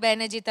 powered by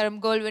Energy Tharum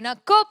Gold Winner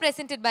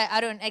co-presented by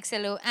Arun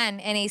XLO and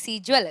NAC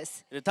Jewelers.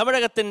 இது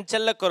தமிழகத்தின்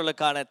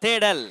செல்லக்குரலுக்கான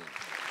தேடல்.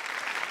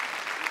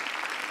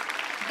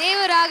 தேவ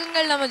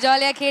ராகங்கள் நம்ம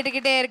ஜாலியாக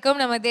கேட்டுக்கிட்டே இருக்கோம்.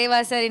 நம்ம தேவா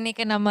சார்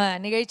இன்னைக்கு நம்ம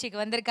நிகழ்ச்சிக்கு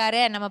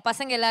வந்திருக்காரு. நம்ம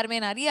பசங்க எல்லாருமே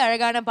நிறைய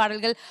அழகான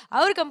பாடல்கள்,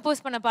 அவர்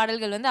கம்போஸ் பண்ண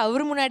பாடல்கள் வந்து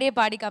அவர் முன்னாடியே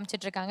பாடி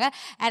காமிச்சிட்டு இருக்காங்க.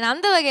 அண்ட்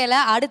அந்த வகையில்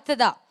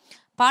அடுத்ததா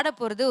பாட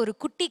போகிறது ஒரு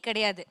குட்டி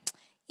கிடையாது,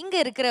 இங்கே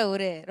இருக்கிற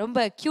ஒரு ரொம்ப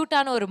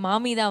க்யூட்டான ஒரு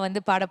மாமி தான் வந்து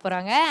பாட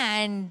போகிறாங்க.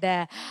 அண்ட்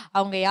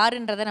அவங்க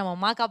யாருன்றதை நம்ம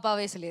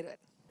மாக்காப்பாவே சொல்லிடுவார்.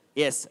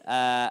 எஸ்,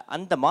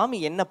 அந்த மாமி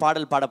என்ன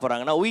பாடல் பாட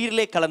போறாங்கன்னா,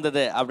 உயிரிலே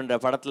கலந்தது அப்படின்ற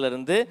படத்துல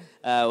இருந்து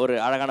ஒரு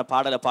அழகான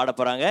பாடலை பாட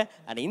போறாங்க.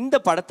 அண்ட் இந்த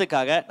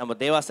படத்துக்காக நம்ம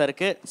தேவா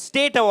சாருக்கு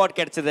ஸ்டேட் அவார்ட்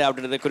கிடைச்சது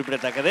அப்படின்றது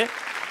குறிப்பிடத்தக்கது.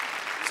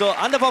 ஸோ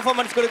அந்த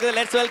பர்ஃபார்மன்ஸ் கொடுக்குது.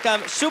 Let's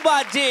welcome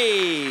Subhaji.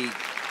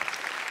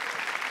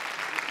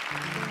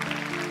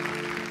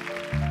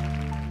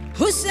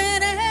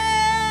 हुसैन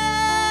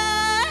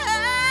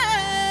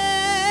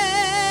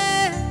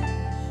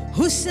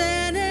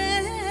हुसैन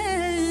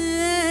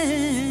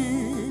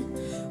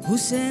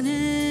हुसैन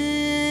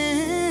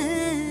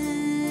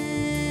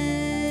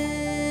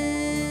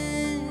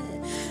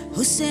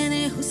हुसैन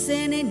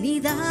हुसैन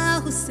निदा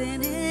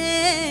हुसैन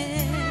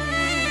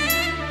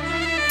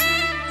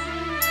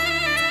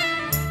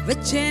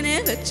वचने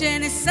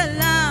वचने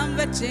सलाम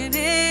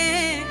वचने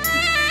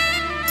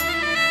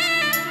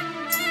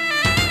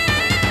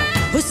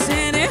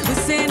हुसैन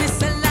हुसैन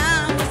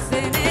सलाम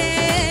हुसैन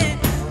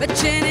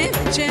वचने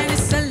वचने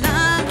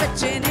सलाम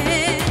वचने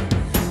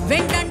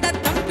वेंडांडा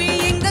तंपी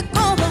इंग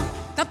कोवम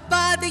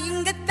तप्पाद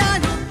इंग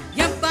तानो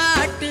एन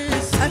पाट्टु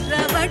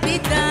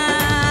सरवडिदा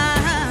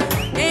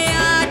ए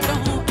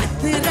आट्टम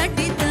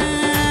अथरडिदा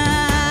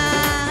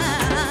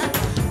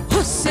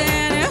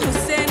हुसैन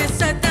हुसैन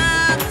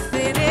सलाम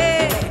हुसैन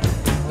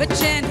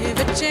वचने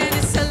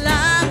वचने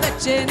सलाम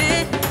वचने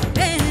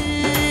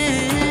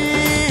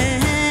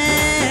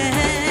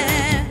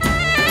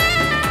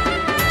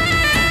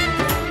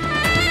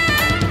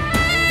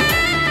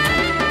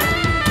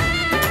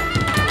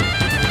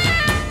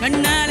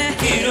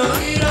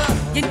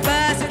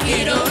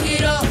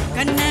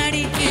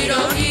கண்ணாடி ஹீரோ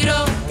ஹீரோ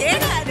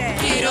தேடாத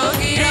ஹீரோ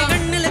ஹீரோ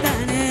கண்ணுல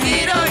தானே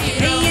ஹீரோ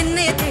ஹீரோ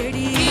என்னைய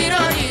தேடி ஹீரோ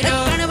ஹீரோ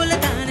கனவுல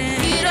தானே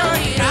ஹீரோ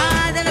ஹீரோ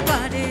காதல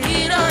பாடு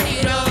ஹீரோ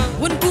ஹீரோ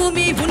உன்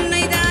பூமி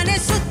உன்னை தானே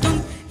சுத்தும்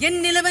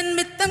என் நிலவன்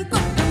மித்தம்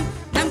கொட்டும்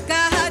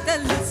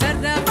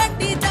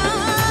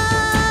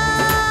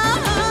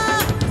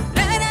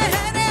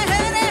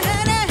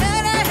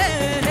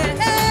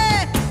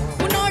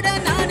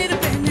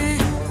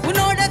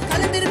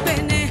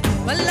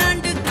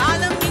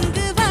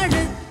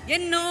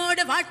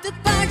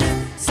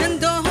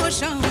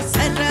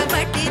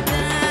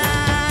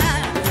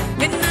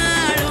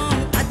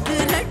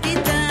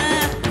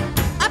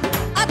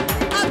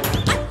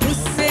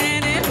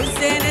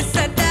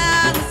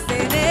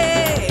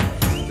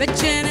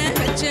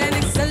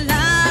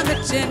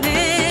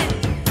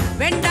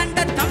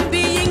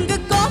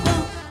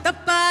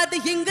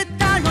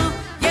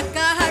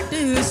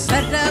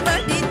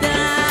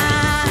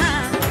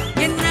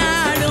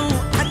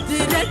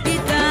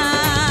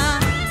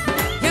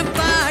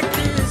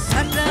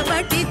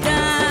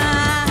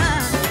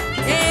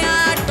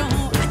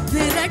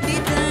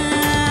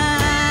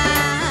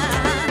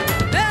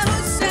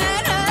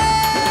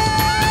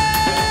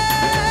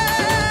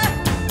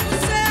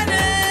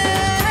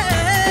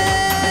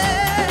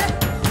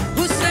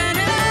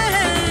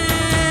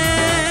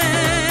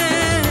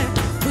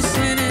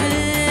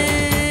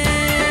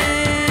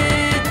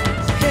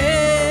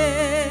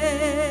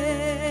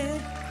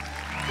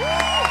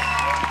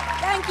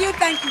you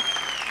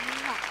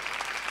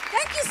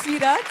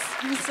sweetheart,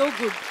 you so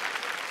good.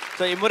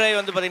 So இம்முறை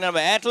வந்து பார்த்தீங்கன்னா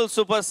நம்ம ஏர்டெல்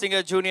சூப்பர்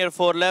சிங்கர் ஜூனியர்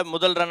 4ல்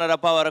முதல் ரன்னர்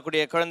அப்பா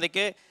வரக்கூடிய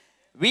குழந்தைக்கு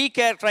we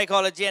care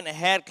trichology and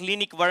hair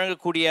clinic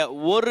வழங்கக்கூடிய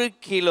 1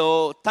 கிலோ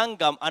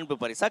தங்கம் அன்பு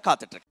பரிசா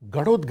காத்துட்டு இருக்கு.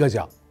 கடோத்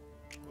கஜா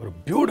ஒரு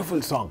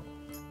beautiful song,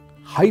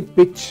 high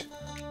pitch,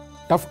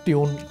 tough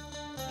tune.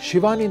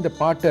 Shivani இந்த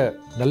பாட்டை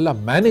நல்லா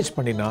மேனேஜ்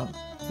பண்ணினா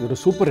இது ஒரு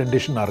சூப்பர்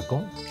ரெண்டிஷனாக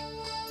இருக்கும்.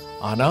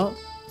 ஆனால்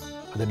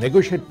அதை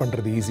நெகோஷியேட்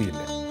பண்ணுறது ஈஸி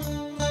இல்லை.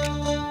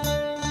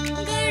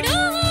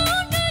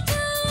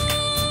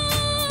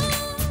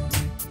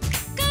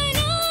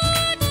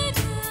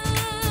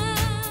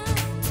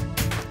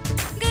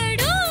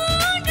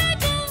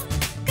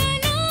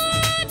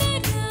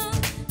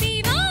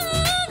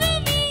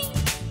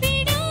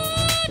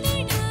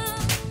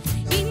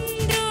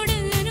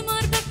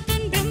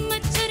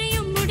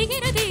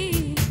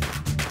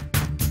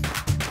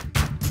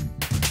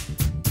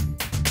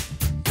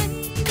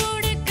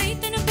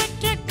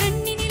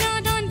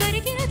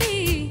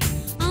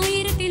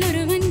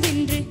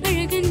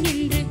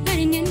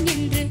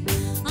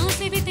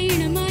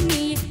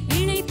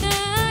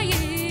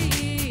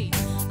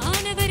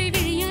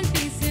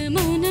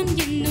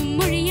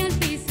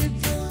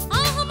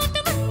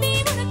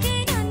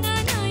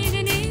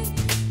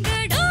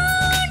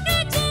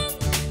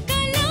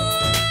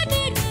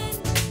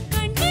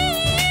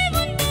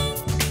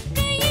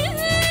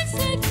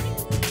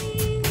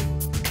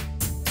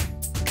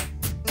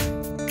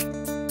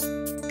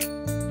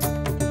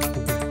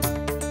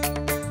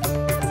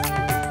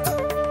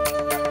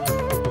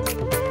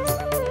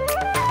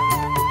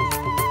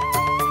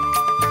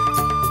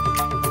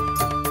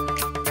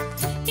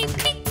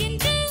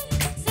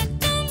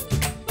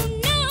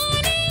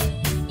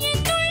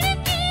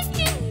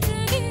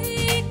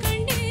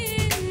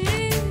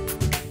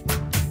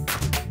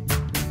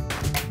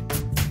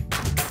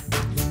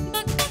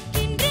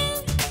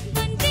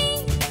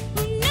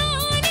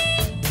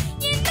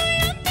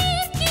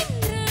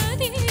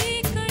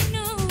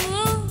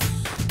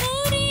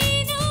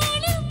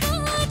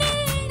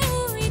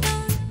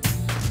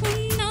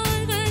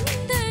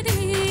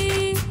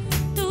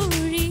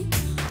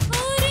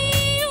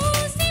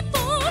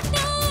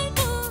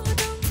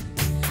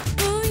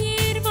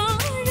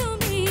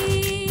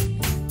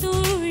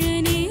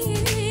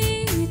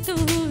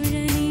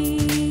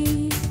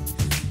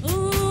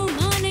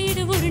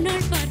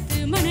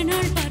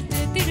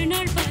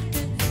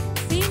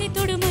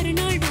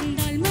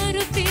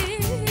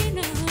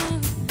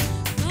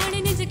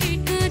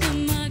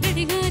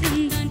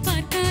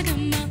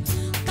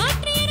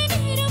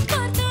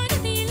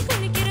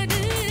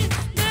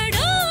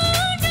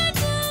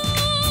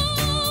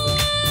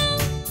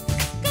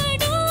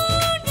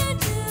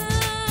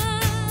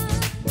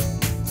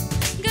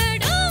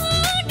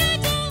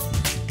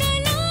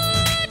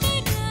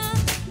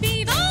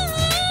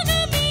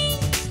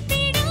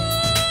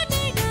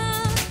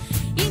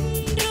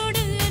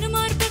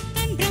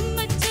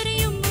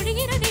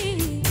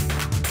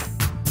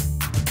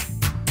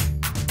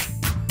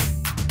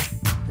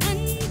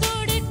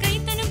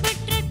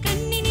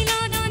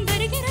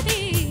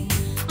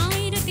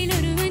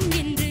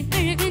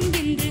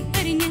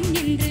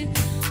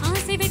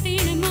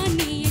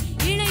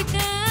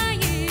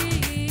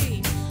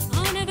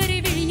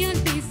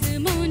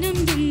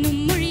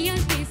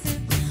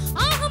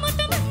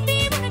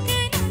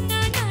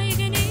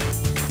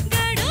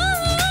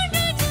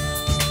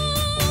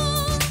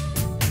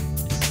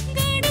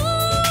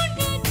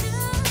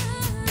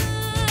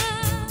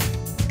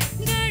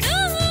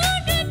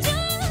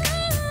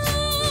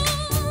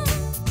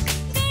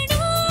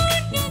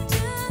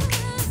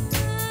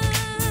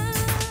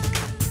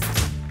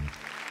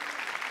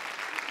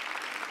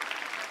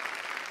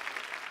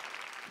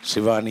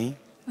 சிவானி,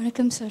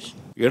 வணக்கம் சார்.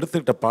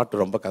 எடுத்துக்கிட்ட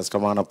பாட்டு ரொம்ப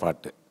கஷ்டமான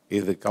பாட்டு.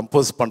 இது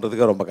கம்போஸ்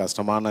பண்ணுறதுக்கு ரொம்ப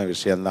கஷ்டமான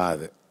விஷயந்தான்.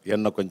 அது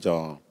என்ன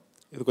கொஞ்சம்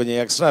இது கொஞ்சம்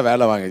எக்ஸ்ட்ரா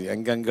வேலை வாங்கி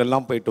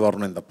எங்கெங்கெல்லாம் போயிட்டு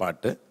வரணும். இந்த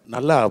பாட்டு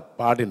நல்லா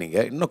பாடினீங்க.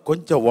 இன்னும்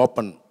கொஞ்சம்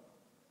ஓப்பன்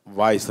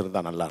வாய்ஸ்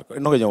இருந்தால் நல்லாயிருக்கும்.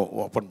 இன்னும் கொஞ்சம்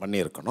ஓப்பன்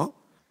பண்ணியிருக்கணும்.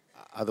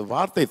 அது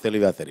வார்த்தை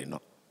தெளிவாக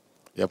தெரியணும்.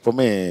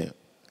 எப்போவுமே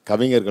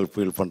கவிஞர்கள்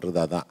ஃபீல்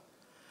பண்ணுறதா தான்.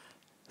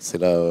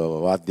 சில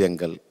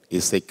வாத்தியங்கள்,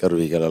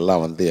 இசைக்கருவிகள்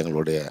எல்லாம் வந்து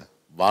எங்களுடைய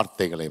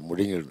வார்த்தைகளை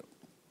முழுங்கிடுறதுங்க.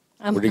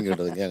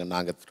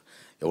 நாங்கள்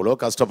எவ்வளோ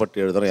கஷ்டப்பட்டு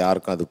எழுதுகிறோம்,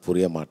 யாருக்கும் அது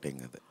புரிய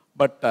மாட்டேங்குது.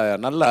 பட்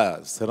நல்லா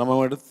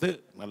சிரமம் எடுத்து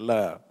நல்லா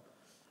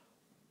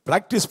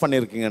ப்ராக்டிஸ்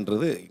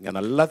பண்ணியிருக்கீங்கன்றது இங்கே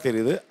நல்லா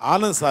தெரியுது.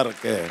 ஆனந்த்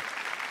சாருக்கு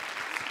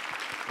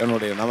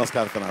என்னுடைய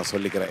நமஸ்காரத்தை நான்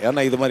சொல்லிக்கிறேன்.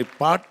 ஏன்னா இது மாதிரி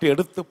பாட்டு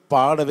எடுத்து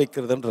பாட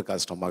வைக்கிறதுன்ற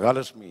கஷ்டம்.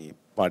 மகாலட்சுமி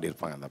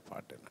பாடியிருப்பாங்க அந்த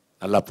பாட்டு.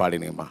 நல்லா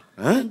பாடினீங்கம்மா.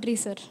 நன்றி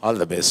சார்.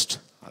 All the best.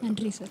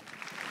 நன்றி சார்.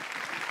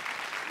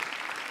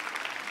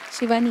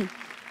 சிவானி,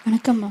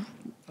 வணக்கம்மா.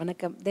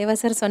 வணக்கம். தேவா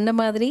சார் சொன்ன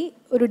மாதிரி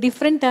ஒரு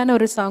டிஃப்ரெண்ட்டான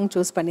ஒரு சாங்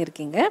சூஸ்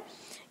பண்ணியிருக்கீங்க.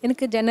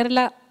 எனக்கு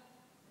ஜெனரலாக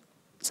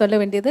சொல்ல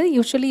வேண்டியது,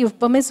 யூஸ்வலி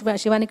எப்போவுமே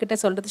சிவானி கிட்ட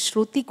சொல்கிறது,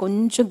 ஸ்ருதி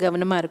கொஞ்சம்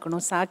கவனமாக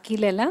இருக்கணும்.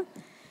 சாக்கிலெல்லாம்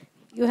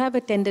யூ ஹாவ்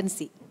அ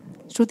டெண்டன்சி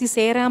ஸ்ருதி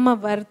சேராமல்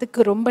வர்றதுக்கு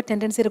ரொம்ப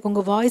டெண்டன்சி இருக்கும்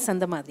உங்கள் வாய்ஸ்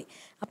அந்த மாதிரி.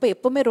 அப்போ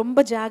எப்போவுமே ரொம்ப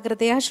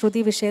ஜாக்கிரதையாக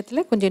ஸ்ருதி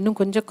விஷயத்தில் இன்னும்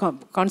கொஞ்சம்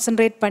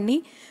கான்சன்ட்ரேட் பண்ணி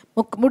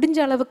முடிஞ்ச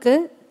அளவுக்கு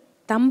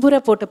தம்புரை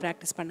போட்டு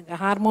ப்ராக்டிஸ் பண்ணுங்கள்.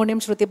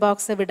 ஹார்மோனியம் ஸ்ருதி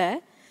பாக்ஸை விட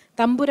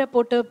தம்புரை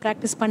போட்டு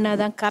ப்ராக்டிஸ்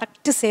பண்ணாதான்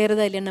கரெக்டு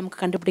சேருதா இல்லைன்னு நமக்கு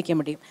கண்டுபிடிக்க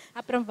முடியும்.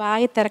 அப்புறம்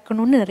வாயை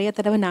திறக்கணும்னு நிறைய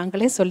தடவை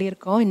நாங்களே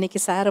சொல்லியிருக்கோம். இன்றைக்கி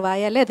சார்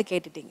வாயாலே அதை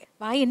கேட்டுட்டீங்க.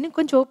 வாய் இன்னும்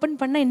கொஞ்சம் ஓப்பன்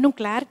பண்ணால் இன்னும்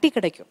கிளாரிட்டி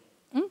கிடைக்கும்.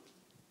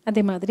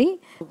 அதே மாதிரி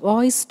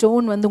வாய்ஸ்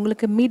டோன்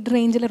உங்களுக்கு மிட்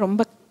ரேஞ்சில்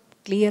ரொம்ப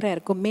கிளியராக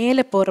இருக்கும்.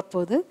 மேலே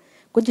போகிறபோது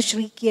கொஞ்சம்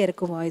ஷ்ரீக்கியாக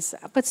இருக்கும் வாய்ஸ்.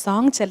 அப்போ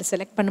சாங்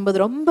செலக்ட்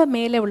பண்ணும்போது ரொம்ப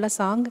மேலே உள்ள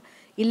சாங்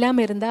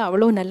இல்லாமல் இருந்தால்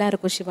அவ்வளோ நல்லா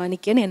இருக்கும்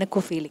ஷிவானிக்குன்னு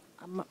எனக்கும் ஃபீலிங்.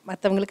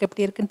 மற்றவங்களுக்கு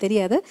எப்படி இருக்குன்னு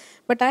தெரியாது,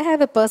 but I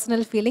have a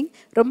personal feeling.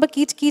 ரொம்ப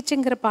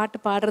கீச்சுங்கிற பாட்டு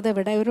பாடுறதை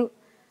விட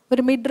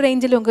ஒரு மிட்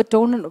ரேஞ்சில் உங்கள்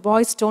டோன்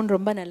வாய்ஸ் டோன்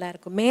ரொம்ப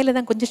நல்லாயிருக்கும். மேலே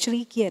தான் கொஞ்சம்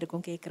ஷ்ரீக்கியாக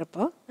இருக்கும்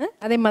கேட்குறப்போ.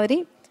 அதே மாதிரி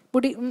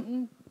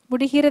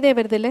முடிகிறதே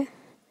வருதுல்ல,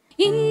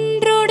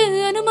 இன்றோடு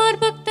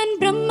அனுமார் பக்தன்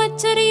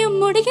பிரம்மச்சரியம்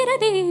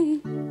முடிகிறதே,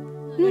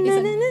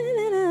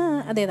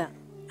 அதேதான்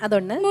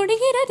அதொன்று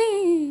முடிகிறதே.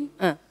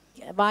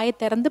 வாயை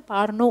திறந்து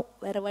பாடணும்,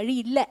 வேற வழி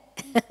இல்லை.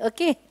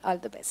 Okay,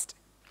 all the best.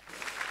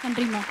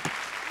 நன்றிம்மா.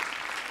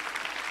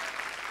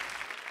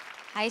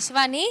 ஹாய்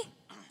சிவானி,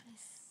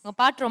 உங்கள்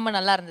பாட்டு ரொம்ப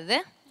நல்லா இருந்தது.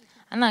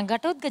 ஆனால்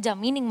கடோத்கஜா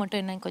மீனிங்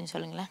மட்டும் என்னன்னு கொஞ்சம்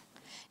சொல்லுங்களேன்.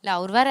 இல்லை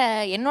அவர் வேற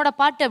என்னோட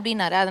பாட்டு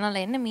அப்படின்னாரு,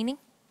 அதனால என்ன மீனிங்?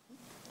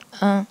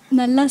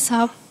 நல்லா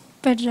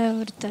சாப்பிட்ற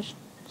ஒருத்தர்.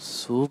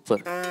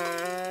 சூப்பர்,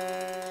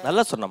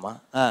 நல்லா சொன்னம்மா.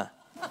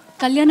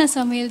 கல்யாண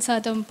சமையல்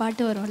சாதம்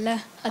பாட்டு வரும்ல,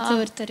 அது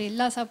ஒருத்தர்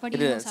எல்லா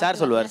சாப்பாடும் சார்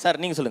சொல்லுவார்.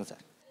 சார் நீங்க சொல்லுங்க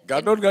சார்.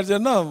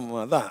 கடோத்கஜன்னா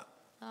அதான்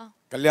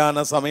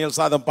கல்யாண சமையல்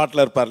சாதம்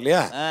பாட்டில் இருப்பார்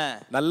இல்லையா,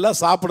 நல்லா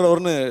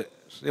சாப்பிட்றவர்னு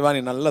சிவானி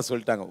நல்லா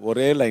சொல்லிட்டாங்க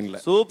ஒரே லைன்ல.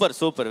 Super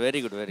super, very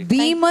good very good.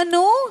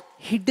 பீமனும்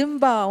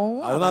ஹிடிம்பாவும்,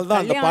 அதனால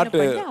தான் அந்த பாட்டு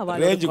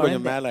ரேஞ்சு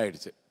கொஞ்சம் மேலே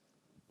ஆயிடுச்சு.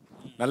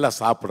 நல்லா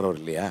சாப்பிட்றவர்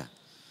இல்லையா,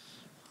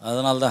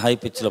 அதனால தான் ஹை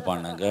பிச்சில்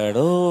பாடினேன்.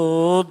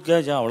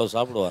 கடோத்கஜா அவ்வளோ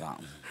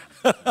சாப்பிடுவாராம்.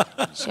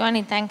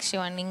 சிவானி தேங்க்ஸ்.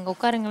 சிவானி நீங்கள்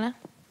உட்காருங்களேன்.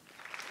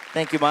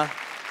 தேங்க்யூமா,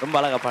 ரொம்ப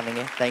அழகா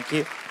பாடுங்க.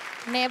 தேங்க்யூ.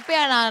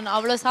 எப்பயா நான்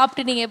அவ்வளோ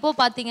சாப்பிட்டு நீங்கள் எப்போ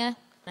பார்த்தீங்க?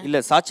 இல்லை,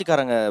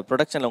 சாட்சிக்காரங்க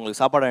ப்ரொடக்ஷனில்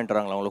உங்களுக்கு சாப்பாடு வாங்கிட்டு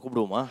வராங்களா, உங்களை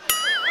கூப்பிடுவோமா?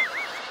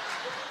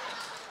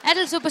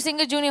 Adult Super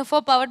Singer Junior 4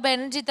 powered by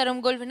Energy Tharum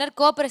Gold winner,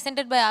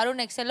 co-presented by Arun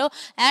Excello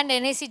and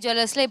NAC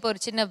Jewelers. இப்போ ஒரு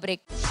சின்ன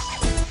பிரேக்.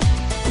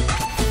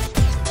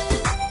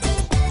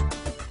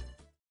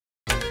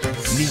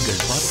 நீங்கள்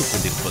பார்த்துக்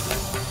கொண்டிருப்பது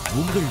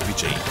உங்கள்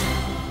விஜய்.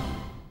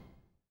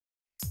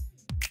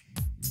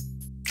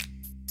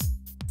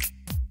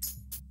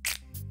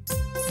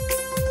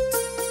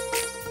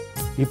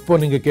 இப்போ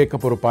நீங்க கேட்க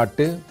போற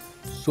பாட்டு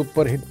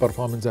சூப்பர் ஹிட்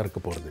பர்ஃபார்மன்ஸா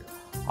இருக்க போறது.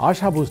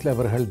 ஆஷா போஸ்லே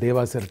அவர்கள்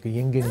தேவா சருக்கு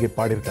எங்கெங்கே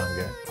பாடியிருக்காங்க.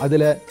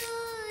 அதில்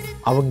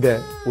அவங்க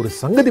ஒரு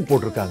சங்கதி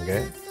போட்டிருக்காங்க.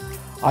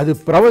 அது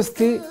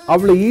பிரவஸ்தி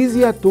அவ்வளோ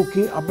ஈஸியாக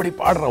தூக்கி அப்படி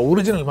பாடுற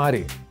ஒரிஜினல்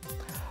மாதிரி.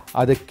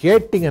 அதை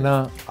கேட்டிங்கன்னா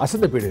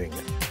அசந்து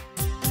போயிடுவீங்க.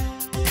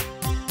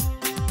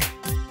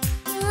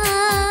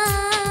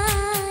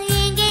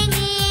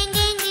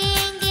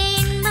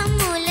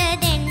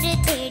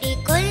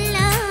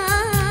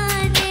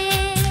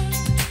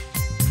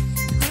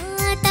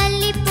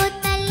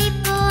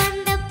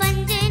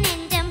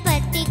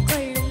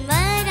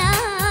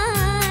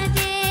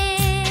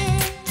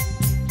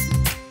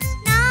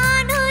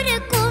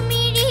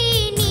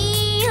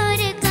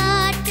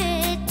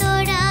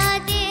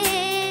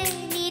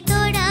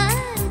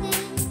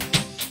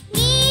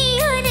 நீ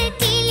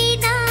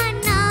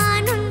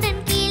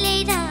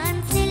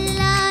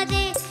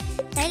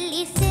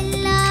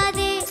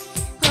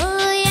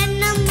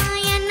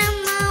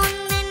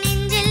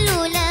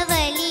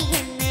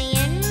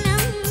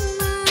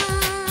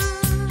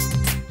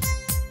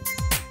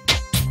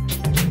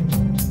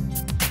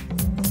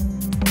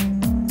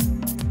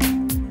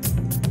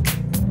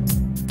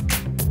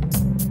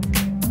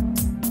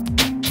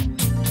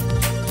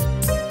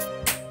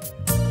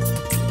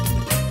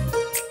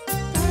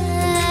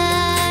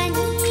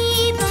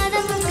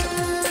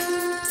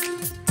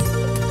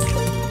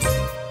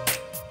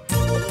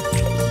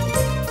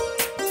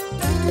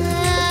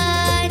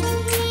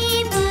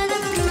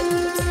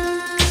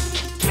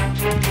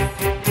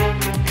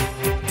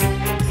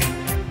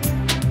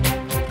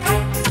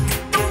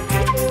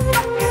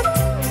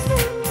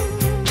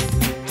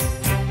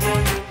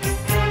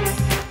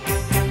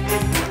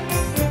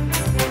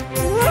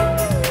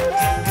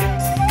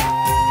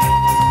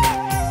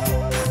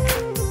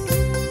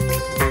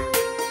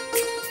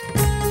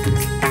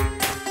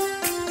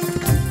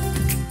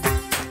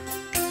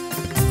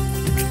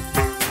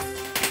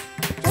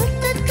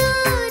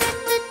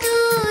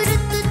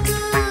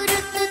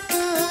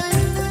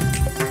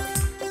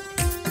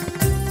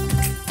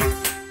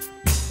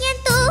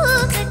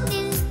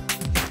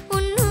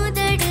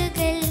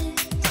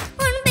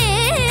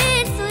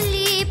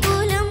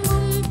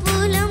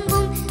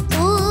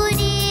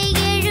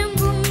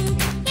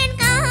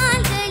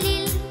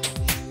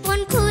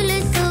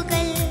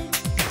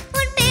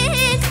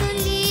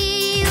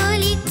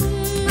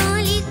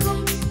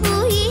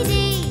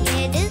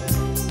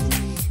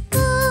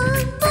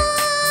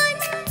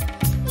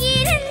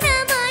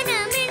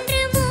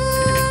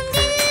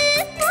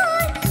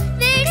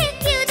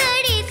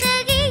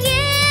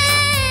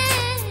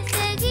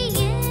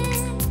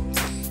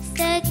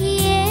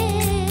சகியே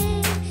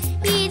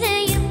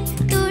இதயம்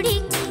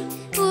துடிக்கும்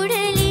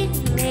உடலின்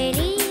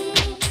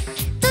வெளியே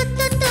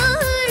துத்து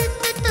தூரு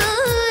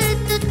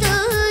தூரு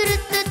தூரு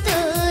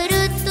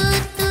தூரு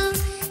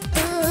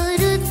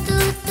தூரு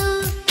தூரு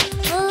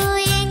ஓ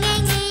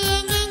எங்கெங்கே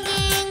எங்கெங்கே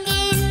எங்கே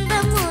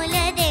இன்பம்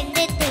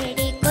உலதென்று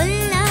தேடிக்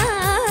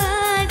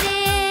கொள்ளாதே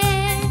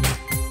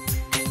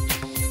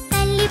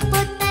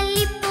தள்ளிப்போ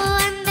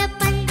அந்த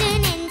பஞ்சு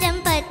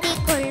நெஞ்சம்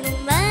பற்றிக்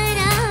கொள்ளும்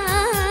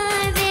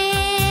வராதே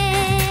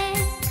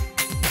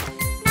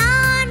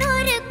நான்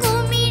ஒரு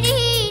குமிழி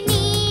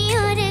நீ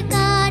ஒரு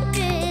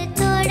காற்று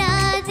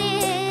தொடாதே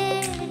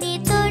நீ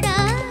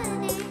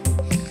தொடாதே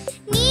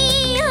நீ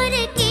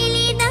ஒரு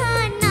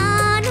கிளிதான்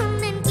நான்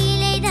உந்தன்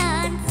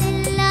கிளைதான்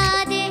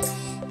செல்லாதே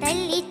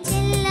தள்ளிச்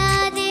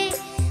செல்லாதே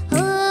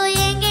ஓ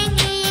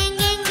எங்கெங்கே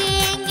எங்கெங்கே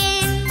எங்கே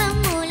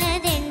இன்பம்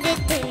உலதென்று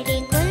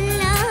தேடிக்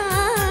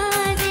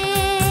கொள்ளாதே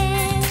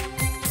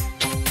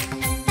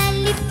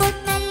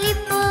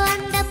தள்ளிப்போ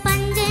அந்த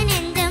பஞ்சு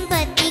நெஞ்சம்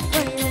பற்றிக்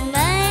கொள்ளும்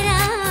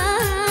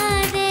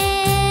வராதே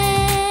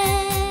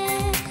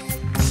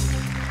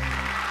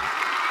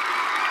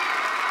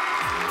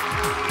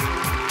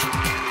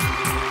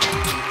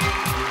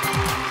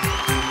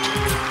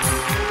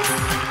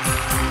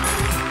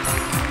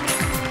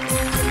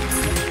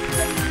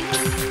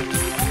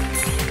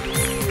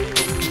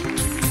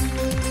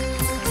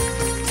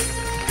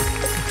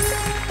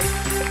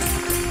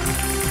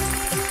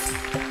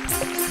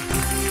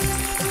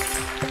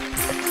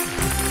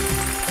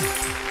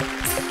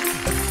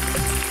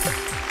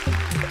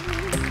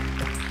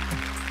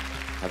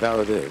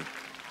அதாவது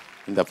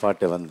இந்த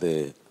பாட்டை வந்து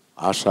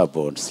ஆஷா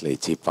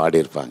போன்ஸ்லேச்சி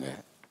பாடியிருப்பாங்க.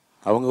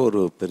 அவங்க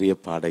ஒரு பெரிய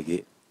பாடகி.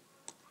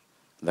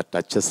 இந்த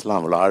டச்சஸ்லாம்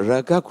அவ்வளோ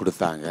அழகாக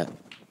கொடுத்தாங்க.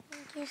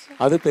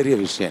 அது பெரிய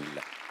விஷயம்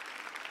இல்லை.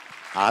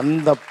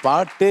 அந்த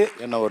பாட்டு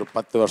என்னை ஒரு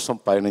 10 வருஷம்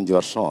 15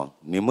 வருஷம்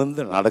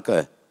நிமிர்ந்து நடக்க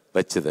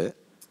வச்சுது.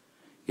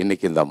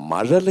 இன்னைக்கு இந்த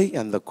மழலை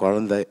அந்த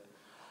குழந்தை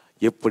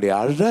இப்படி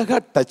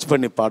அழகாக டச்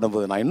பண்ணி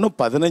பாடும்போது நான் இன்னும்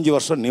 15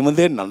 வருஷம்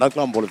நிமிர்ந்தே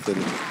நடக்கலாம் போல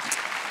தெரியுது.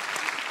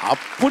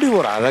 அப்படி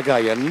ஒரு அழகா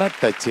என்ன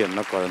டச் என்ன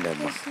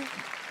குழந்தைம்மா.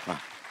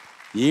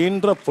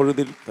 ஈன்ற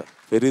பொழுதில்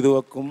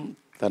பெரிதுவக்கும்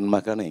தன்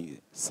மகனை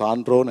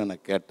சான்றோன் என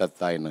கேட்ட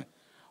தாய்ன்னு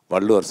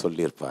வள்ளுவர்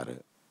சொல்லியிருப்பார்.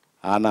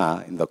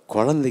 ஆனால் இந்த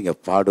குழந்தைங்க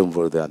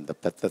பாடும்பொழுது அந்த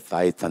பெத்த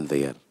தாய்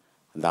தந்தையர்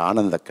அந்த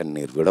ஆனந்த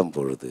கண்ணீர் விடும்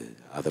பொழுது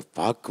அதை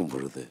பார்க்கும்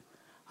பொழுது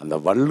அந்த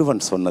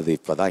வள்ளுவன் சொன்னது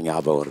இப்போதான்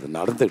ஞாபகம் வருது.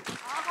 நடந்துட்டு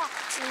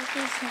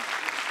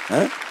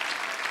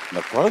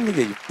இந்த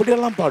குழந்தைங்க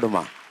இப்படியெல்லாம்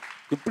பாடுமா,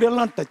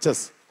 இப்படியெல்லாம்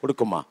டச்சஸ்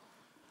கொடுக்குமா.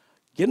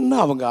 என்ன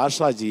அவங்க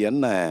ஆஷாஜி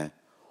என்ன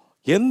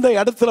எந்த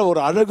இடத்துல ஒரு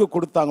அழகு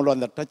கொடுத்தாங்களோ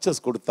அந்த டச்சஸ்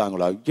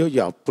கொடுத்தாங்களோ.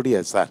 ஐயோ அப்படியே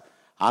சார்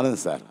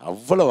ஆனந்த் சார்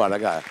அவ்வளவு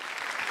அழகா.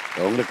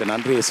 உங்களுக்கு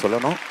நன்றியை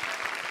சொல்லணும்.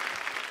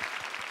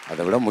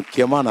 அதை விட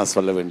முக்கியமாக நான்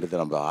சொல்ல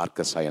வேண்டியது நம்ம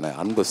ஆர்கெஸ்ட்ரா என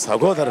அன்பு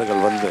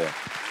சகோதரர்கள் வந்து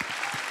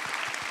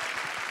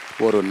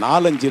ஒரு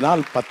 4-5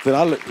 நாள் 10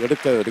 நாள்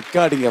எடுக்க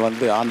ரெக்கார்டிங்கை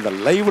வந்து அந்த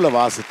லைவில்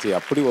வாசித்து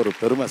அப்படி ஒரு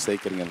பெருமை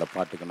சேர்க்குறீங்க இந்த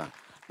பாட்டுக்கு.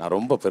 நான்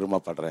ரொம்ப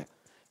பெருமைப்படுறேன்.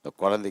 இந்த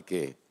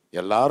குழந்தைக்கு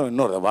எல்லாரும்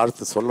இன்னொரு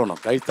வாழ்த்து சொல்லணும்,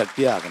 கை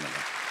தட்டியே ஆகணும்.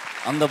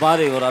 அந்த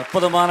மாதிரி ஒரு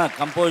அற்புதமான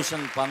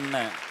கம்போசிஷன்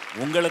பண்ண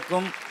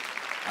உங்களுக்கும்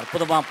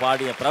அற்புதமாக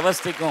பாடிய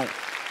பிரவஸ்திக்கும்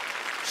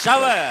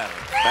ஷவர்.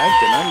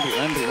 தேங்க்யூ. நன்றி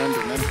நன்றி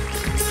நன்றி நன்றி.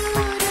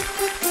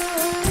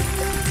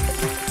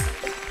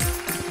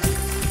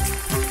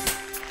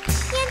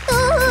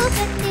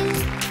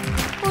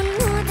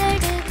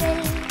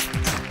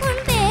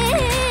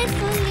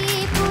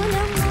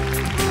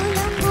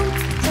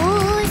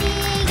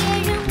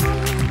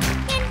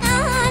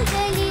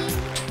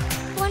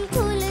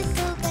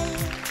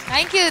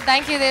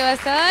 தேங்க்யூ தேவா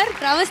சார்.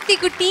 பிரவஸ்தி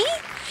குட்டி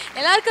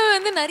எல்லாருக்குமே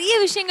வந்து நிறைய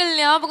விஷயங்கள்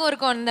ஞாபகம்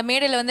இருக்கும். இந்த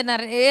மேடையில் வந்து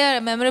நிறைய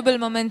மெமரபிள்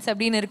மொமெண்ட்ஸ்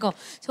அப்படின்னு இருக்கும்.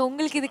 ஸோ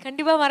உங்களுக்கு இது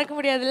கண்டிப்பாக மறக்க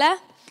முடியாதுல்ல?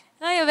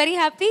 You very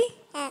happy?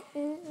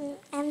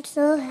 I'm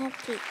so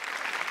happy.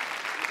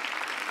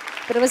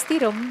 பிரவஸ்தி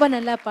ரொம்ப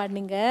நல்லா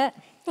பாடினீங்க.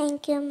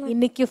 தேங்க்யூ.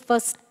 இன்னைக்கு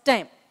ஃபர்ஸ்ட்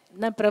டைம்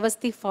நான்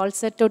பிரவஸ்தி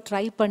ஃபால்செட்டோ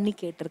ட்ரை பண்ணி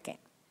கேட்டிருக்கேன்.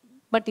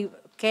 பட்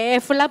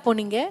கேர்ஃபுல்லாக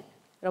போனீங்க,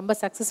 ரொம்ப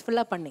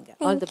சக்ஸஸ்ஃபுல்லாக பண்ணீங்க.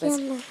 All the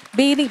best.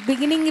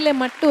 பிகினிங்கில்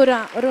மட்டும்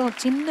ஒரு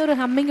சின்ன ஒரு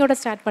ஹம்மிங்கோட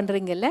ஸ்டார்ட்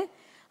பண்ணுறீங்கல்ல,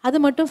 அது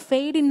மட்டும்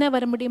ஃபெய்ட் இன்ன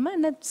வர முடியுமா?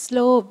 என்ன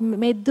ஸ்லோ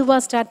மெதுவாக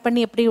ஸ்டார்ட்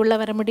பண்ணி எப்படி உள்ள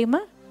வர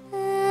முடியுமா?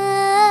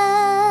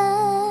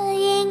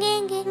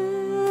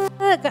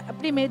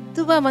 அப்படி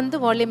மெதுவாக வந்து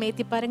வால்யூம்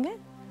ஏற்றி பாருங்க.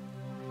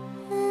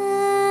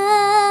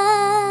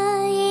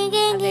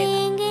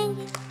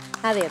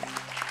 அதேதான்.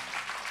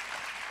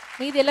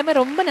 இது எல்லாமே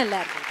ரொம்ப நல்லா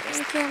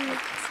இருக்கு.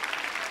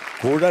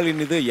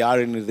 குழலினிது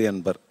யாழினிது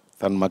என்பர்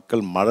தன்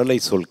மக்கள் மழலை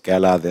சொல்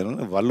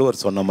கேளாதேன்னு வள்ளுவர்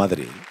சொன்ன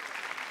மாதிரி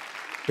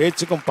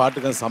பேச்சுக்கும்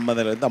பாட்டுக்கும்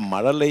சம்மந்தம் இல்லை. இந்த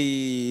மழலை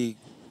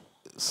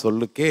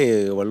சொல்லுக்கே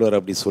வள்ளுவர்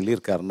அப்படி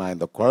சொல்லியிருக்காருன்னா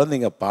இந்த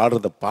குழந்தைங்க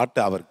பாடுறத பாட்டு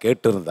அவர்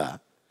கேட்டிருந்தா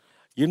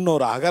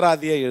இன்னொரு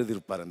அகராதியாக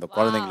எழுதியிருப்பார் இந்த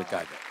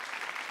குழந்தைங்களுக்காக.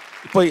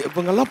 இப்போ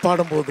இவங்கெல்லாம்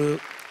பாடும்போது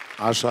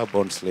ஆஷா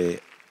போன்ஸ்லே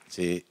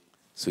ஜி,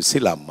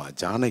 சுசிலா அம்மா,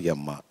 ஜானகி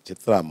அம்மா,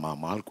 சித்ரா அம்மா,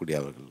 மால்குடி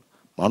அவர்கள்,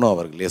 மனோ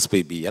அவர்கள்,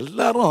 எஸ்பிபி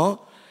எல்லாரும்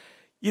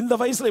இந்த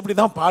வயசில் இப்படி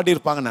தான்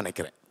பாடியிருப்பாங்கன்னு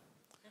நினைக்கிறேன்.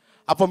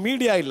 அப்போ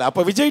மீடியா இல்லை,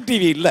 அப்போ விஜய்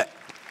டிவி இல்லை.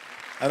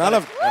 அதனால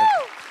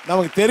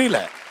நமக்கு தெரியல.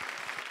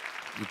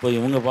 இப்போ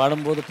இவங்க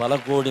பாடும்போது பல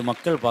கோடி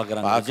மக்கள்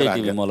பார்க்குறாங்க விஜய்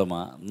டிவி மூலமா.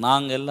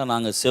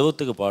 நாங்கள்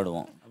செவத்துக்கு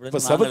பாடுவோம். இப்போ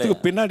செவத்துக்கு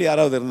பின்னாடி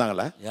யாராவது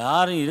இருந்தாங்களா?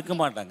 யாரும் இருக்க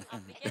மாட்டாங்க.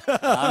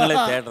 நாங்களே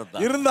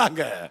தேடுறது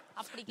இருந்தாங்க.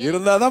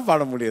 இருந்தாதான்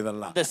பாட முடியும்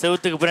இதெல்லாம். இந்த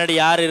செவத்துக்கு பின்னாடி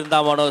யார் இருந்தா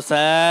மனோ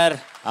சார்?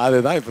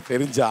 அதுதான் இப்போ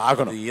தெரிஞ்சு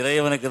ஆகணும்.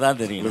 இறைவனுக்கு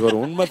தான் தெரியும். ஒரு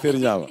உண்மை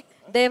தெரிஞ்சாகும்.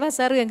 தேவா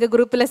சார் எங்க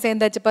குரூப்ல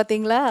சேர்ந்தாச்சு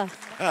பாத்தீங்களா?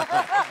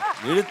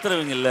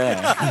 இழுத்துறவங்க இல்ல.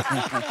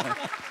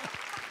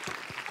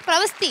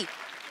 பிரவஸ்தி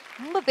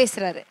ரொம்ப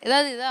பேசுறாரு.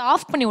 ஏதாவது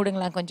ஆஃப் பண்ணி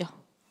விடுங்களா கொஞ்சம்.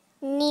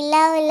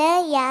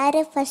 நிலாவில் யாரு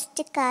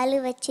ஃபர்ஸ்ட் காலு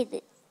வச்சது?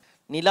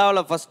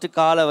 நிலாவில் ஃபர்ஸ்ட்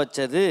காலை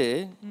வச்சது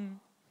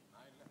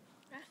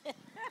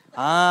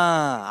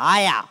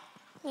ஆயா.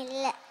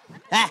 இல்ல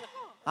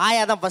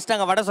ஆயா தான் ஃபர்ஸ்ட்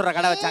அங்க வடை சொல்ற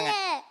கடை வச்சாங்க.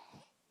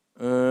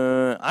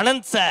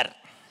 அனந்த் சார்.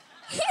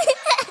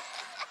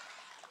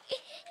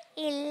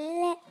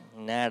 இல்ல.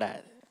 என்னடா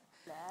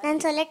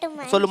நான்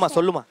சொல்லட்டுமா?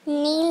 சொல்லுமா.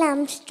 Neil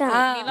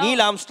Armstrong.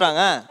 நீல்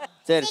ஆம்ஸ்ட்ராங்கா?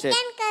 சரி.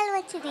 செகண்ட் கால்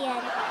வச்சது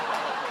யாரு?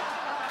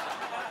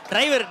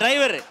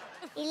 டிரைவர்.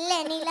 இல்ல,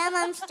 நீலாம்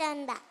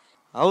ஆம்ஸ்ட்ராங் தான்.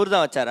 அவர்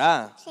தான் வச்சாரா?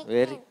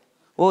 வெரி.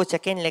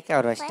 செகண்ட் லேக்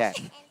அவர் வச்சிட்டார்.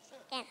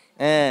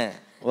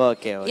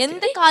 ஓகே.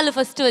 எந்த கால்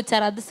ஃபர்ஸ்ட்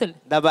வச்சார் அது சொல்லு.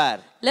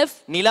 தபார்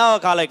லெஃப்ட். நிலாவை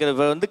கால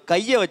வைக்கிறது வந்து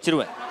கையை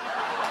வச்சிருவேன்.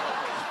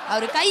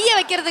 அவர் கையை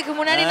வைக்கிறதுக்கு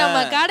முன்னாடி நம்ம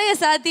கடையை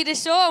சாத்திட்டு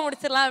ஷோ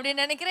முடிச்சிடலாம்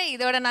அப்படின்னு நினைக்கிறேன்.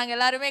 இதோட நாங்கள்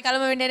எல்லாருமே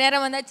கிளம்ப வேண்டிய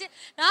நேரம் வந்தாச்சு.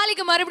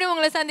 நாளைக்கு மறுபடியும்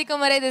உங்களை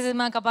சந்திக்கும் வரை this is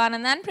Makapa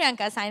Anand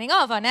Priyanka signing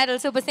off on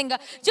Adult Super Singer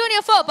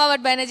Junior 4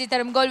 powered by Energy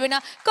Tharum Gold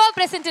winner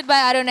co-presented by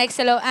Arun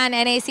Excello and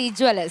NAC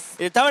Jewelers.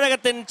 இது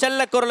தமிழகத்தின்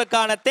செல்ல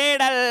குரலுக்கான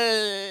தேடல்.